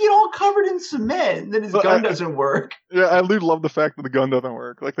would you get all covered in cement? And then his But gun doesn't work. Yeah, I do love the fact that the gun doesn't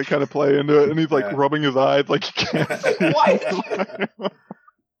work. Like, they kind of play into it, and he's like Yeah. rubbing his eyes like he can't see. Why?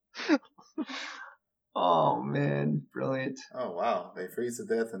 Oh man, brilliant. Oh wow, they freeze to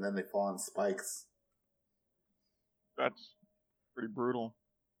death and then they fall on spikes. That's pretty brutal.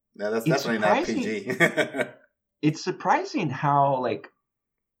 Yeah, that's It's definitely not surprising. PG. It's surprising how like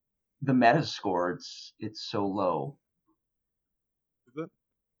the meta score it's so low. Is it?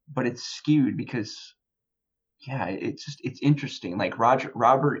 But it's skewed because yeah, it's interesting. Like Roger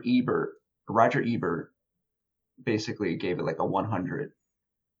Ebert basically gave it like a 100.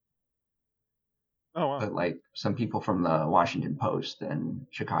 Oh wow. But like some people from the Washington Post and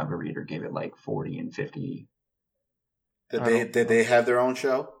Chicago Reader gave it like 40 and 50. Did they have their own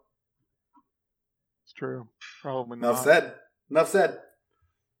show? It's true. Probably not. Enough said.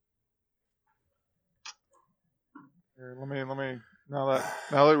 Here, let me now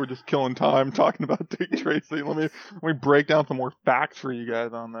that we're just killing time talking about Dick Tracy, let me break down some more facts for you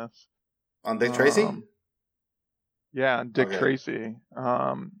guys on this. On Dick Tracy? Yeah, Dick Okay. Tracy.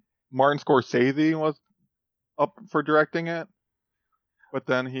 Martin Scorsese was up for directing it, but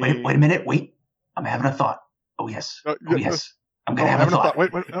then he Wait a minute. Wait. I'm having a thought. Oh yes. Oh yes. I'm gonna have a thought.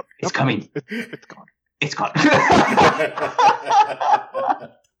 Wait, It's coming. It's gone. It's gone.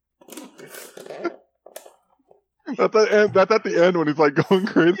 That's at the end when he's like going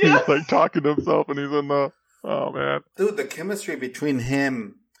crazy. Yeah. He's like talking to himself, and he's in the oh man. Dude, the chemistry between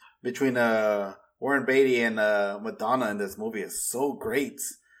Warren Beatty and Madonna in this movie is so great.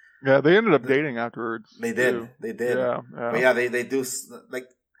 Yeah, they ended up dating afterwards. They did. too. They did. Yeah. But yeah, they do like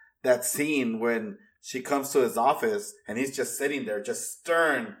that scene when she comes to his office and he's just sitting there, just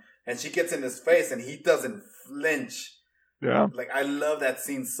stern, and she gets in his face and he doesn't flinch. Yeah. Like, I love that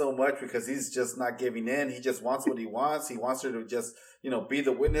scene so much because he's just not giving in. He just wants what he wants. He wants her to just, be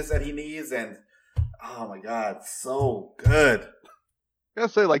the witness that he needs. And oh my God, so good. I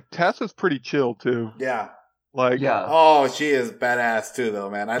gotta say, like, Tess is pretty chill too. Yeah. Like, Yeah. Oh, she is badass too, though,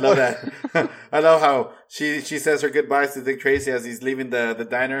 man. I love that. I love how she says her goodbyes to Dick Tracy as he's leaving the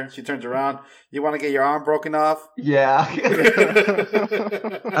diner. She turns around. You want to get your arm broken off? Yeah.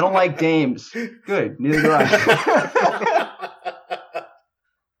 I don't like dames. Good. Neither do I.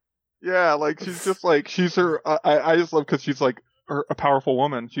 yeah, like she's just like she's her. I just love because she's like a powerful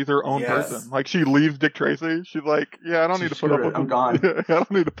woman. She's her own Yes. person. Like she leaves Dick Tracy. She's like, yeah, I don't need to put up Screw with it, I'm this. gone. Yeah, I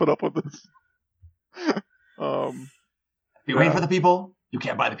don't need to put up with this. You waiting for the people? You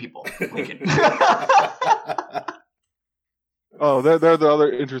can't buy the people. Lincoln. Oh, they're the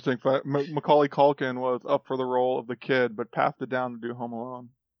other interesting fact. Macaulay Culkin was up for the role of the kid, but passed it down to do Home Alone.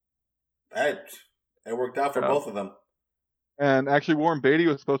 It worked out for Yeah. both of them. And actually, Warren Beatty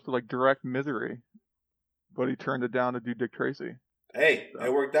was supposed to like direct Misery, but he turned it down to do Dick Tracy. Hey,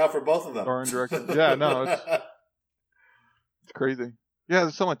 it worked out for both of them. Starring director. Yeah, no, it's crazy. Yeah,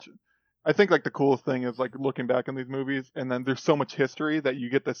 there's so much. I think like the coolest thing is like looking back on these movies, and then there's so much history that you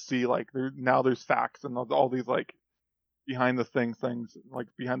get to see. Like there's facts and all these like behind the scenes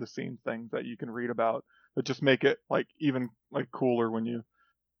things that you can read about that just make it like even like cooler when you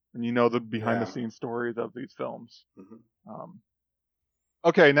know the behind the scenes stories of these films.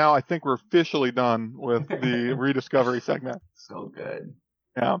 Okay, now I think we're officially done with the rediscovery segment. So good.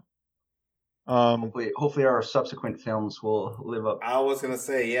 Yeah. Hopefully our subsequent films will live up. I was gonna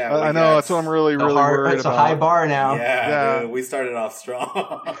say, yeah. I know that's what I'm really worried about. It's a high bar now. Yeah. Dude, we started off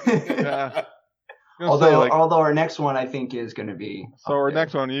strong. Yeah. Although our next one I think is going to be. So our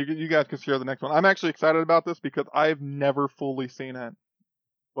next one, you guys can share the next one. I'm actually excited about this because I've never fully seen it.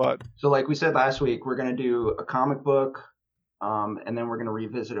 But so like we said last week, we're going to do a comic book, and then we're going to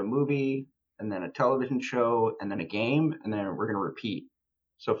revisit a movie, and then a television show, and then a game, and then we're going to repeat.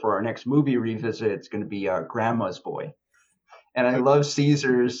 So for our next movie revisit, it's going to be Grandma's Boy. And I love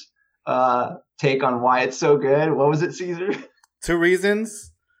Caesar's take on why it's so good. What was it, Caesar? 2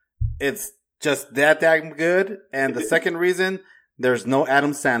 reasons. It's just that damn good. And the second reason, there's no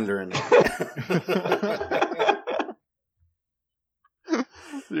Adam Sandler in it.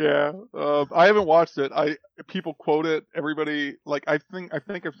 Yeah. I haven't watched it. People quote it. Everybody, like, I think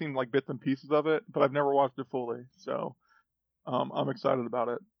I've seen like bits and pieces of it, but I've never watched it fully. So I'm excited about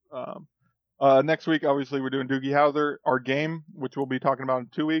it. Next week, obviously, we're doing Doogie Howser. Our game, which we'll be talking about in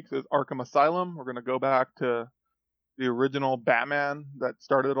 2 weeks, is Arkham Asylum. We're going to go back to the original Batman that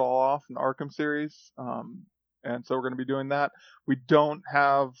started it all off in the Arkham series. And so we're going to be doing that. We don't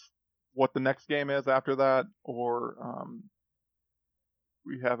have what the next game is after that, or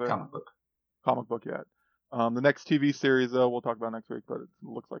we have a comic book yet. The next TV series, though, we'll talk about next week, but it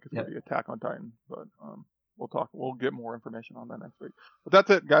looks like it's going to be Attack on Titan. But we'll get more information on that next week. But that's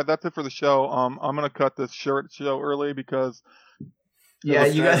it, guys. That's it for the show. I'm going to cut this show early because you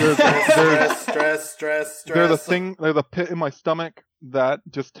guys stress. There's a pit in my stomach that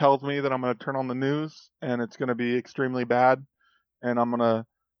just tells me that I'm going to turn on the news and it's going to be extremely bad, and I'm going to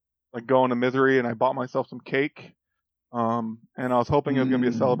like go into misery. And I bought myself some cake, and I was hoping it was going to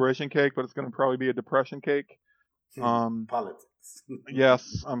be a celebration cake, but it's going to probably be a depression cake. Politics.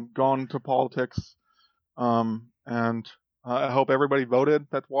 Yes, I'm going to politics. And I hope everybody voted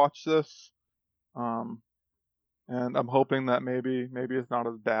that's watched this. And I'm hoping that maybe it's not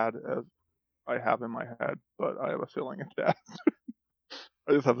as bad as I have in my head, but I have a feeling it's bad.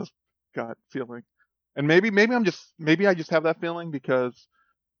 I just have this gut feeling. And maybe I just have that feeling because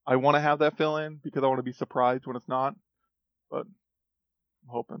I want to have that feeling because I want to be surprised when it's not. But I'm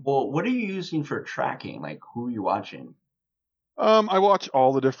hoping. Well, what are you using for tracking? Like, who are you watching? I watch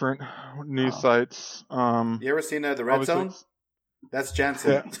all the different news sites. You ever seen the Red Zone? That's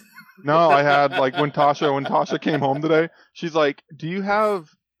Jansen. Yeah. No, I had like when Tasha came home today, she's like, "Do you have?"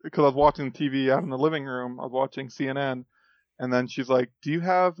 Because I was watching TV out in the living room. I was watching CNN, and then she's like, "Do you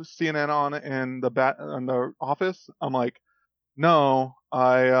have CNN on in the office?" I'm like, "No,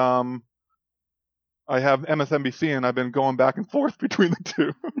 I have MSNBC, and I've been going back and forth between the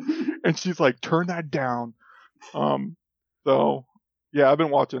two." And she's like, "Turn that down." So yeah, I've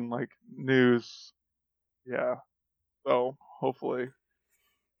been watching like news. Yeah, so hopefully.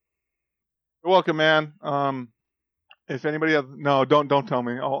 You're welcome, man. If anybody has don't tell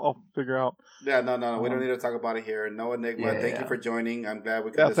me. I'll figure out. Yeah, no. We don't need to talk about it here. No Enigma. Thank you for joining. I'm glad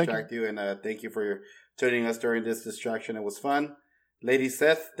we could distract you, and thank you for joining us during this distraction. It was fun. Lady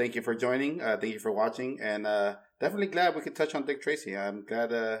Seth, thank you for joining. Thank you for watching, and definitely glad we could touch on Dick Tracy. I'm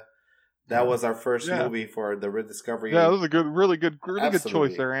glad that was our first movie for the Rediscovering. Yeah, that was a really good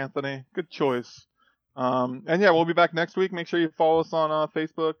choice there, Anthony. Good choice. And yeah, we'll be back next week. Make sure you follow us on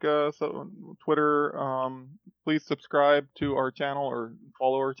Facebook, Twitter. Please subscribe to our channel or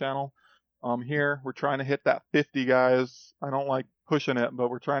follow our channel. Here we're trying to hit that 50, guys. I don't like pushing it, but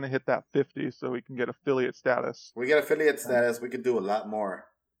we're trying to hit that 50 so we can get affiliate status. We get affiliate status, we could do a lot more.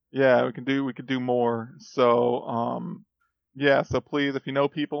 Yeah, we could do more. So yeah, so please, if you know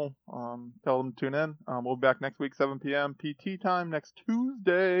people, tell them to tune in. We'll be back next week, 7 p.m. PT time next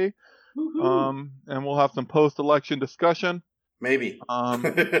Tuesday. Woo-hoo. And we'll have some post-election discussion. Maybe. I'll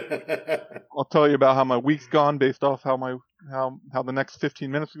tell you about how my week's gone based off how the next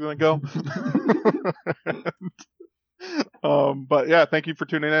 15 minutes is going to go. But yeah, thank you for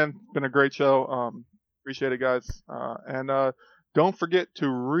tuning in. It's been a great show. Appreciate it, guys. And don't forget to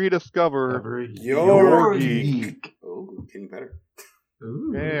rediscover your geek. Oh, getting better.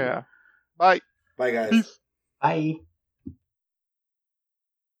 Ooh. Yeah. Bye. Bye, guys. Peace. Bye.